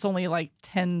fights. And it's only like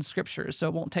 10 scriptures, so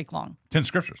it won't take long. 10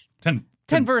 scriptures. 10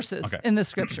 verses in this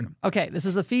scripture. Okay, this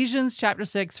is Ephesians chapter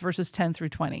 6, verses 10 through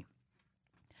 20.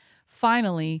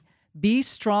 Finally, be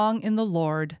strong in the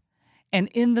Lord and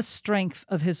in the strength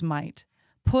of his might.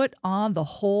 Put on the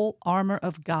whole armor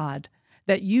of God,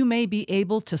 that you may be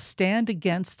able to stand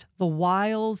against the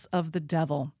wiles of the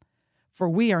devil. For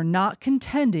we are not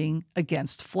contending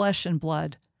against flesh and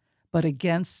blood, but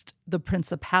against the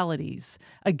principalities,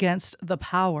 against the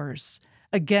powers,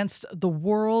 against the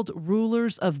world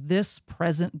rulers of this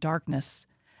present darkness,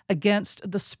 against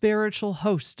the spiritual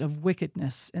host of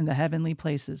wickedness in the heavenly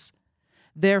places.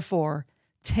 Therefore,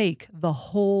 take the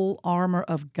whole armor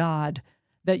of God,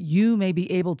 that you may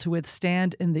be able to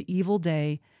withstand in the evil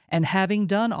day, and having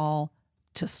done all,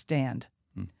 to stand.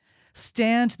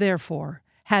 Stand, therefore,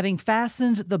 having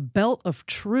fastened the belt of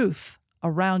truth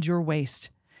around your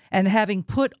waist, and having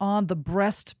put on the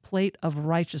breastplate of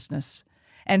righteousness,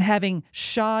 and having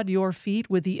shod your feet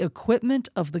with the equipment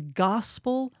of the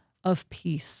gospel of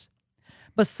peace.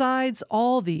 Besides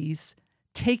all these,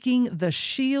 taking the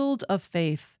shield of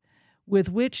faith, with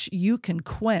which you can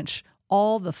quench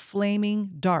all the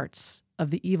flaming darts of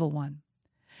the evil one,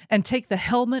 and take the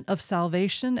helmet of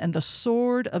salvation and the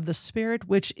sword of the Spirit,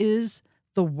 which is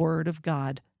the word of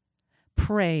God.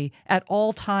 Pray at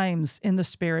all times in the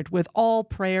Spirit with all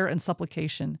prayer and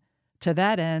supplication. To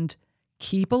that end,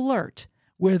 keep alert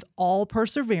with all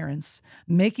perseverance,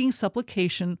 making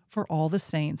supplication for all the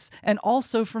saints, and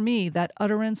also for me, that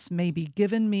utterance may be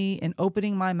given me in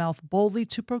opening my mouth boldly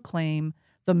to proclaim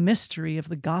the mystery of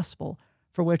the gospel,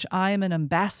 for which I am an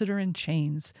ambassador in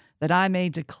chains, that I may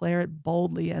declare it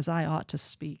boldly as I ought to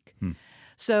speak.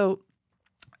 So,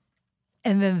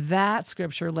 and then that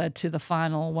scripture led to the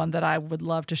final one that I would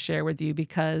love to share with you,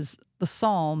 because the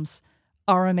Psalms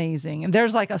are amazing. And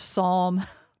there's like a psalm,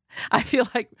 I feel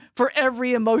like, for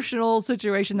every emotional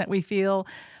situation that we feel.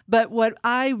 But what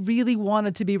I really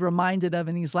wanted to be reminded of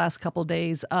in these last couple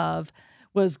days of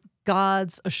was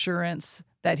God's assurance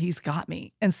that he's got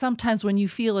me. And sometimes when you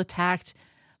feel attacked,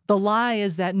 the lie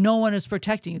is that no one is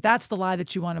protecting you. That's the lie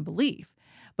that you want to believe.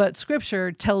 But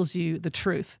scripture tells you the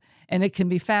truth. And it can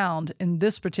be found in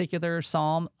this particular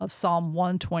psalm of Psalm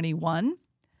 121,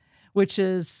 which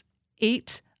is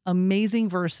 8 amazing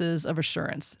verses of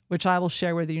assurance, which I will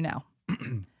share with you now.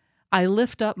 I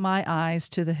lift up my eyes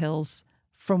to the hills.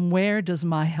 From where does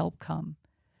my help come?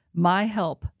 My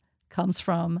help comes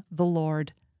from the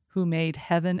Lord, who made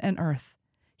heaven and earth.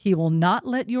 He will not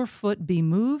let your foot be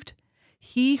moved.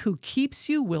 He who keeps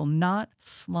you will not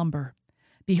slumber.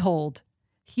 Behold,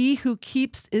 he who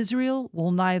keeps Israel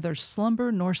will neither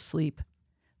slumber nor sleep.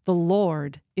 The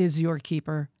Lord is your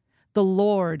keeper. The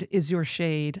Lord is your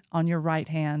shade on your right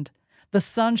hand. The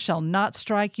sun shall not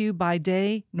strike you by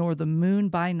day, nor the moon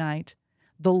by night.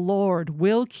 The Lord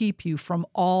will keep you from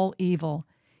all evil.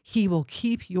 He will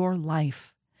keep your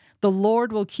life. The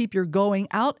Lord will keep your going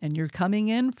out and your coming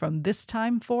in from this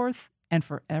time forth and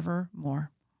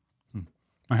forevermore.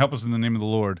 My help is in the name of the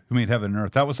Lord, who made heaven and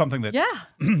earth. That was something that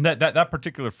that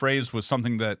particular phrase was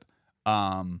something that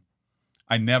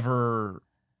I never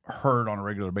heard on a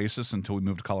regular basis until we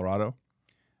moved to Colorado.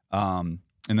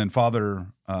 then Father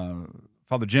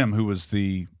Jim, who was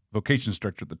the vocations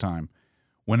director at the time,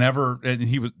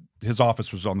 and his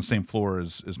office was on the same floor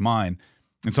as mine,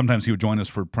 and sometimes he would join us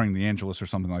for praying the Angelus or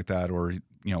something like that, or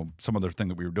some other thing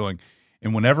that we were doing.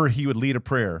 And whenever he would lead a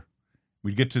prayer,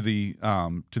 we'd get to the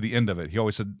end of it. He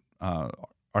always said, "Our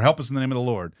help is in the name of the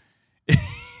Lord."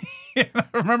 And I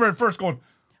remember at first going,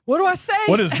 "What do I say?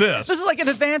 What is this?" This is like an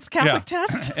advanced Catholic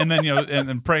test. And then and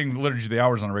then praying the Liturgy of the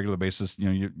Hours on a regular basis.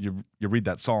 You read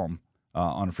that psalm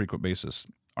on a frequent basis.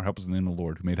 Our help is in the name of the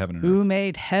Lord who made heaven and earth. Who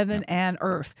made heaven and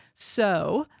earth.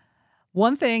 So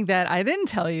one thing that I didn't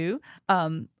tell you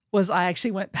was I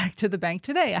actually went back to the bank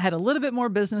today. I had a little bit more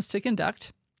business to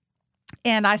conduct.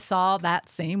 And I saw that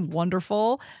same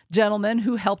wonderful gentleman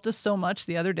who helped us so much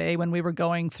the other day when we were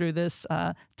going through this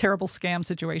terrible scam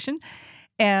situation.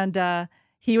 And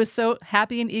he was so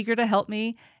happy and eager to help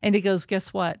me. And he goes,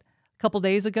 "Guess what? A couple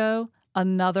days ago,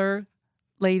 another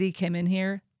lady came in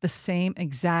here. The same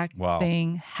exact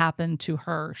thing happened to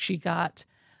her. She got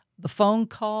the phone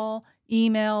call,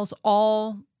 emails,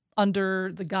 all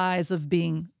under the guise of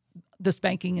being this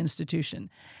banking institution."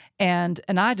 And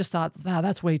I just thought, wow,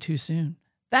 that's way too soon.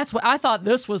 That's what I thought.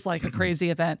 This was like a crazy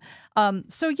event.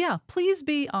 So yeah, please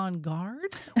be on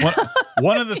guard.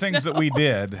 One of the things that we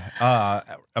did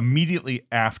immediately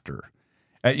after,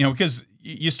 because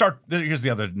you start. Here's the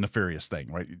other nefarious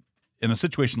thing, right? In a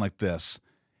situation like this,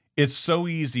 it's so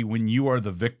easy when you are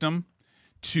the victim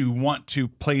to want to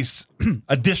place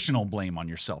additional blame on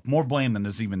yourself, more blame than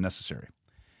is even necessary.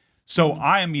 So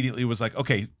I immediately was like,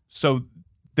 okay, so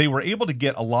they were able to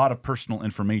get a lot of personal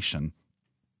information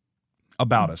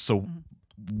about us. So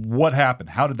what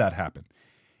happened? How did that happen?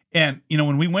 And,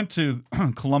 when we went to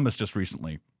Columbus just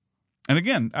recently, and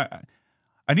again,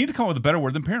 I need to come up with a better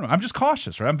word than paranoid. I'm just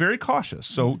cautious, right? I'm very cautious.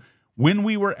 So when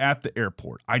we were at the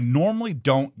airport, I normally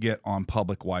don't get on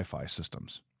public Wi-Fi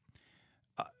systems.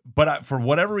 But for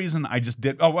whatever reason, I just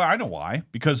did. Oh, well, I know why.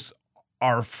 Because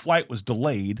our flight was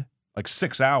delayed like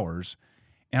 6 hours.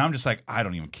 And I'm just like, I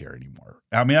don't even care anymore.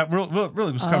 I mean, that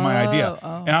really was kind of my idea.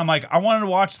 And I'm like, I wanted to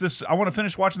watch this. I want to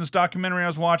finish watching this documentary I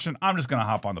was watching. I'm just going to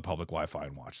hop on the public Wi-Fi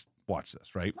and watch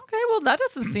this, right? Okay, well, that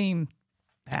doesn't seem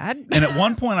bad. And at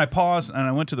one point, I paused and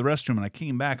I went to the restroom and I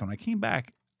came back. And when I came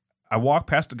back, I walked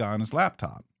past a guy on his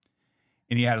laptop.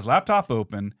 And he had his laptop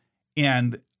open.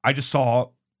 And I just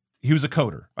saw he was a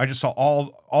coder. I just saw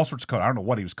all sorts of code. I don't know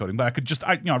what he was coding, but I could just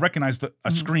I recognized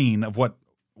a screen of what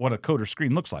a coder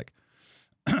screen looks like.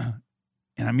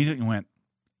 And I immediately went,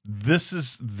 this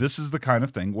is the kind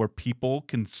of thing where people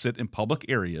can sit in public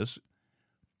areas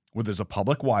where there's a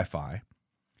public Wi-Fi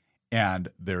and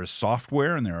there is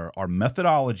software and there are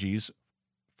methodologies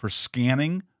for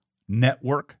scanning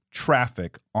network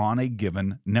traffic on a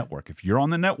given network. If you're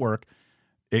on the network,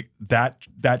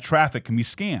 that traffic can be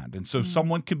scanned. And so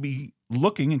someone could be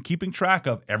looking and keeping track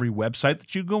of every website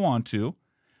that you go onto,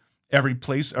 every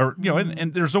place, or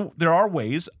and there are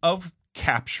ways of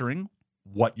capturing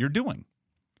what you're doing.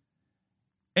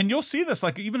 And you'll see this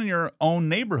like even in your own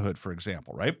neighborhood, for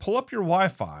example, right? Pull up your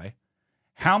Wi-Fi.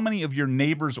 How many of your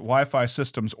neighbors' Wi-Fi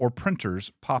systems or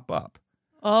printers pop up?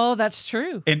 Oh, that's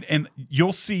true. And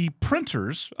you'll see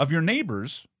printers of your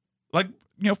neighbors, like,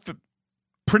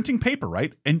 printing paper,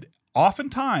 right? And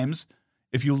oftentimes,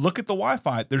 if you look at the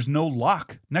Wi-Fi, there's no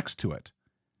lock next to it.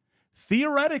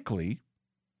 Theoretically,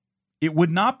 it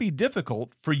would not be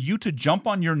difficult for you to jump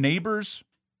on your neighbor's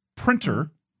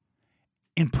printer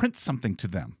and print something to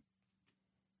them.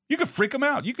 You could freak them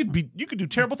out. You could do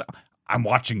terrible things. I'm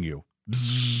watching you.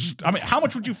 Bzzz. I mean, how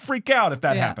much would you freak out if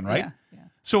that happened, right? Yeah.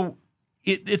 So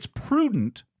it's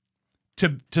prudent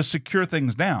to secure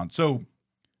things down. So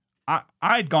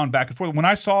I'd gone back and forth. When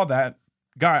I saw that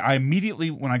guy, I immediately,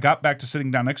 when I got back to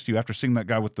sitting down next to you after seeing that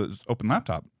guy with the open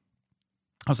laptop,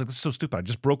 I was like, this is so stupid. I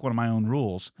just broke one of my own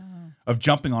rules of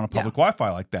jumping on a public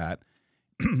Wi-Fi like that.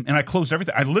 And I closed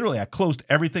everything. I closed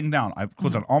everything down. I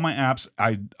closed on all my apps.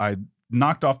 I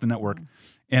knocked off the network,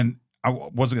 and I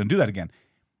wasn't going to do that again.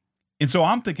 And so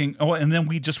I'm thinking, and then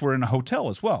we just were in a hotel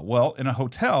as well. Well, in a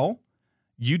hotel,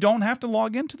 you don't have to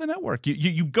log into the network.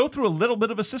 You go through a little bit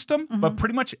of a system, but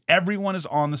pretty much everyone is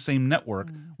on the same network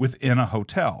within a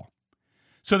hotel.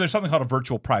 So there's something called a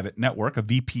virtual private network, a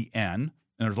VPN.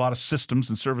 And there's a lot of systems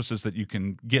and services that you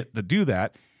can get to do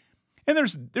that. And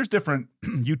there's different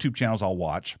YouTube channels I'll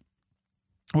watch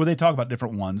where they talk about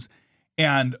different ones.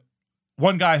 And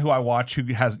one guy who I watch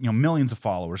who has millions of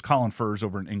followers, Colin Furze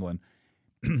over in England,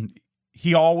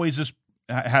 he always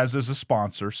has as a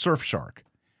sponsor Surfshark.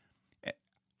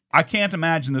 I can't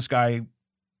imagine this guy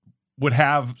would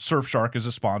have Surfshark as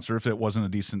a sponsor if it wasn't a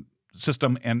decent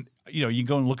system, and you can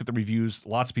go and look at the reviews.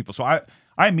 Lots of people. So I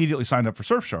immediately signed up for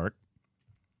Surfshark.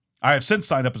 I have since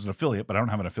signed up as an affiliate, but I don't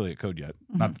have an affiliate code yet.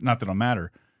 Not that it'll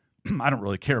matter. I don't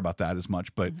really care about that as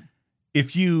much. But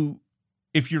if you're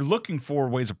looking for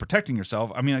ways of protecting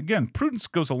yourself, I mean, again, prudence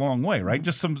goes a long way, right?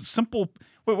 Just some simple.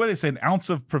 What do they say? An ounce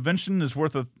of prevention is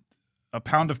worth a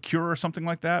pound of cure, or something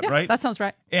like that, right? That sounds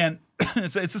right. And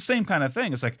it's the same kind of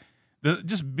thing. It's like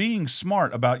just being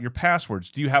smart about your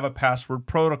passwords. Do you have a password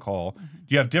protocol?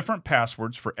 Do you have different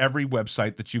passwords for every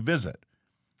website that you visit?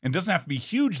 It doesn't have to be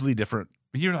hugely different.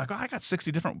 You're like, I got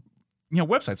 60 different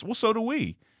websites. Well, so do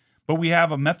we. But we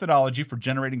have a methodology for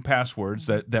generating passwords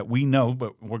that we know,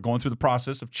 but we're going through the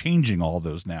process of changing all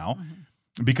those now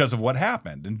because of what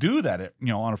happened, and do that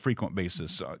on a frequent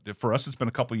basis. For us, it's been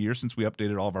a couple of years since we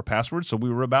updated all of our passwords, so we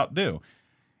were about due.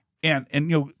 And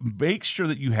make sure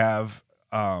that you have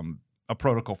a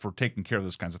protocol for taking care of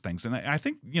those kinds of things. And I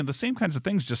think the same kinds of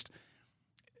things. Just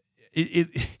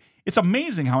it's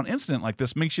amazing how an incident like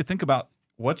this makes you think about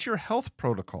what's your health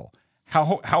protocol.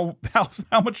 How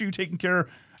much are you taking care of?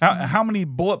 How many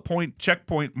bullet point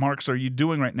checkpoint marks are you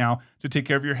doing right now to take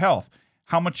care of your health?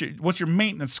 What's your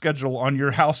maintenance schedule on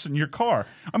your house and your car?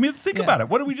 I mean, think about it.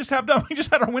 What did we just have done? We just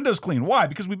had our windows cleaned. Why?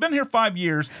 Because we've been here 5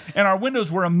 years and our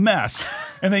windows were a mess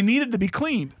and they needed to be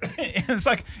cleaned. And it's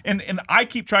like, and I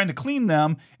keep trying to clean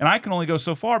them, and I can only go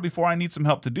so far before I need some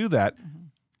help to do that.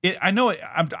 I know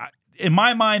in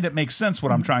my mind it makes sense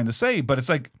what I'm trying to say, but it's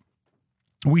like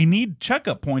we need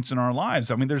checkup points in our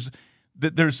lives. I mean, there's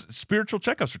spiritual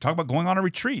checkups. We're talking about going on a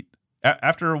retreat.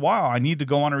 After a while, I need to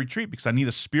go on a retreat because I need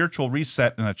a spiritual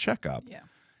reset and a checkup. Yeah.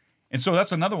 And so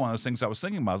that's another one of those things I was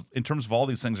thinking about in terms of all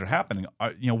these things are happening.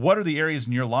 What are the areas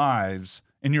in your life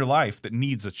that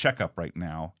needs a checkup right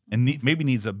now and maybe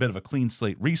needs a bit of a clean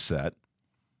slate reset?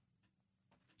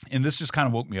 And this just kind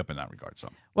of woke me up in that regard. So.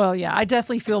 Well, yeah, I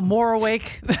definitely feel more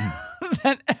awake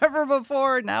than ever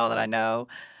before now that I know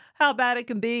how bad it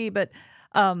can be. But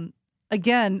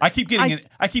again, I keep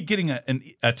getting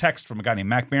a text from a guy named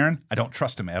Mac Barron. I don't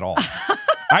trust him at all.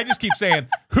 I just keep saying,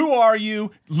 "Who are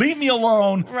you? Leave me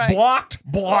alone." Right. Blocked.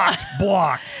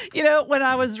 When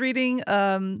I was reading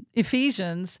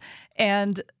Ephesians,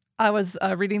 and I was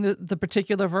reading the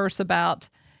particular verse about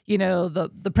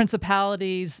the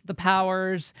principalities, the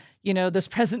powers, this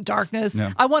present darkness.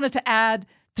 Yeah. I wanted to add,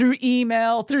 through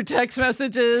email, through text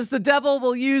messages, the devil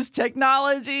will use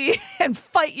technology and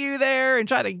fight you there and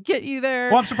try to get you there.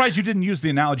 Well, I'm surprised you didn't use the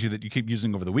analogy that you keep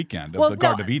using over the weekend of the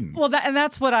Garden of Eden. Well,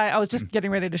 that's what I was just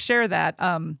getting ready to share that.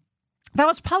 That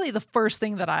was probably the first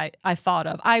thing that I thought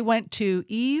of. I went to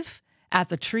Eve at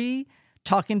the tree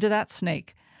talking to that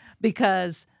snake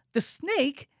because the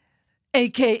snake,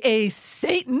 a.k.a.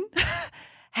 Satan,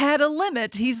 had a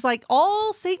limit. He's like,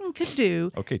 all Satan could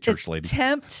do is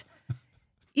tempt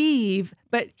Eve,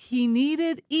 but he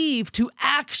needed Eve to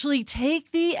actually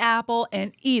take the apple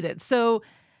and eat it. So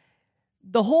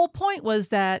the whole point was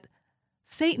that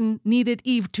Satan needed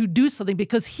Eve to do something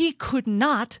because he could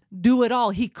not do it all.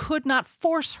 He could not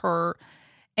force her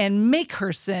and make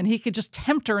her sin. He could just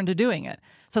tempt her into doing it.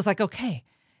 So it's like, okay,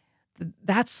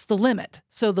 that's the limit.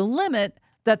 So the limit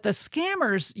that the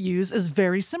scammers use is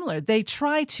very similar. They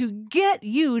try to get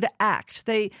you to act.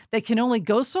 They can only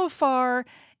go so far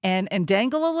and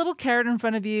dangle a little carrot in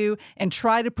front of you and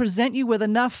try to present you with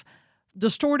enough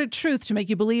distorted truth to make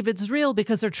you believe it's real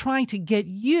because they're trying to get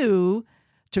you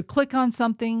to click on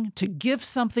something, to give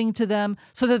something to them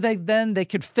so that they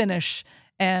could finish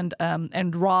and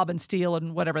rob and steal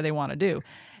and whatever they want to do.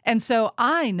 And so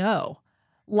I know,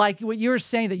 like what you're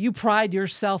saying, that you pride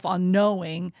yourself on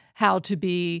knowing how to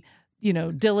be,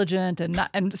 diligent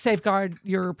and safeguard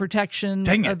your protection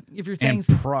of your things.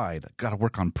 And pride. Got to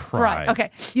work on pride.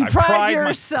 Okay. You pride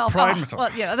yourself. Myself.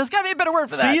 Well, there's got to be a better word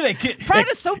for that. Pride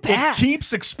is so bad. It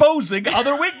keeps exposing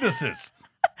other weaknesses.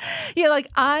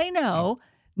 I know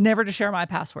never to share my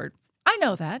password. I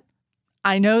know that.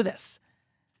 I know this.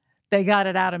 They got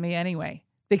it out of me anyway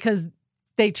because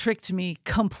they tricked me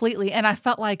completely. And I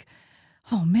felt like,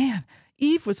 oh man,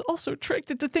 Eve was also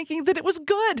tricked into thinking that it was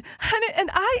good.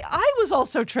 And I was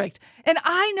also tricked. And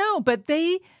I know, but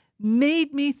they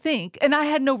made me think. And I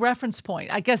had no reference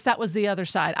point. I guess that was the other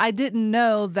side. I didn't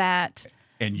know that.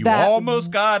 And you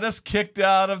almost got us kicked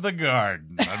out of the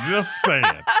garden. I'm just saying.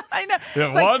 I know.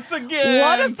 Once again.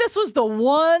 What if this was the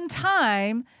one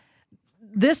time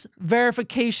this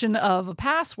verification of a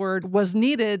password was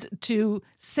needed to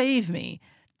save me?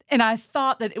 And I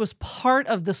thought that it was part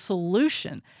of the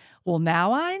solution. Well,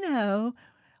 now I know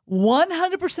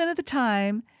 100% of the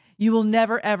time You will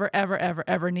never, ever, ever, ever,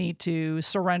 ever need to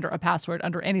surrender a password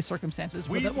under any circumstances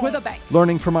with a bank.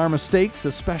 Learning from our mistakes,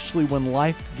 especially when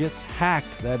life gets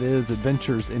hacked. That is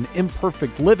Adventures in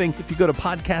Imperfect Living. If you go to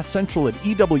Podcast Central at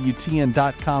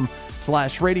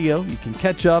EWTN.com/radio, you can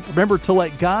catch up. Remember to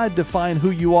let God define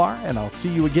who you are, and I'll see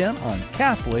you again on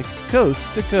Catholics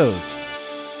Coast to Coast.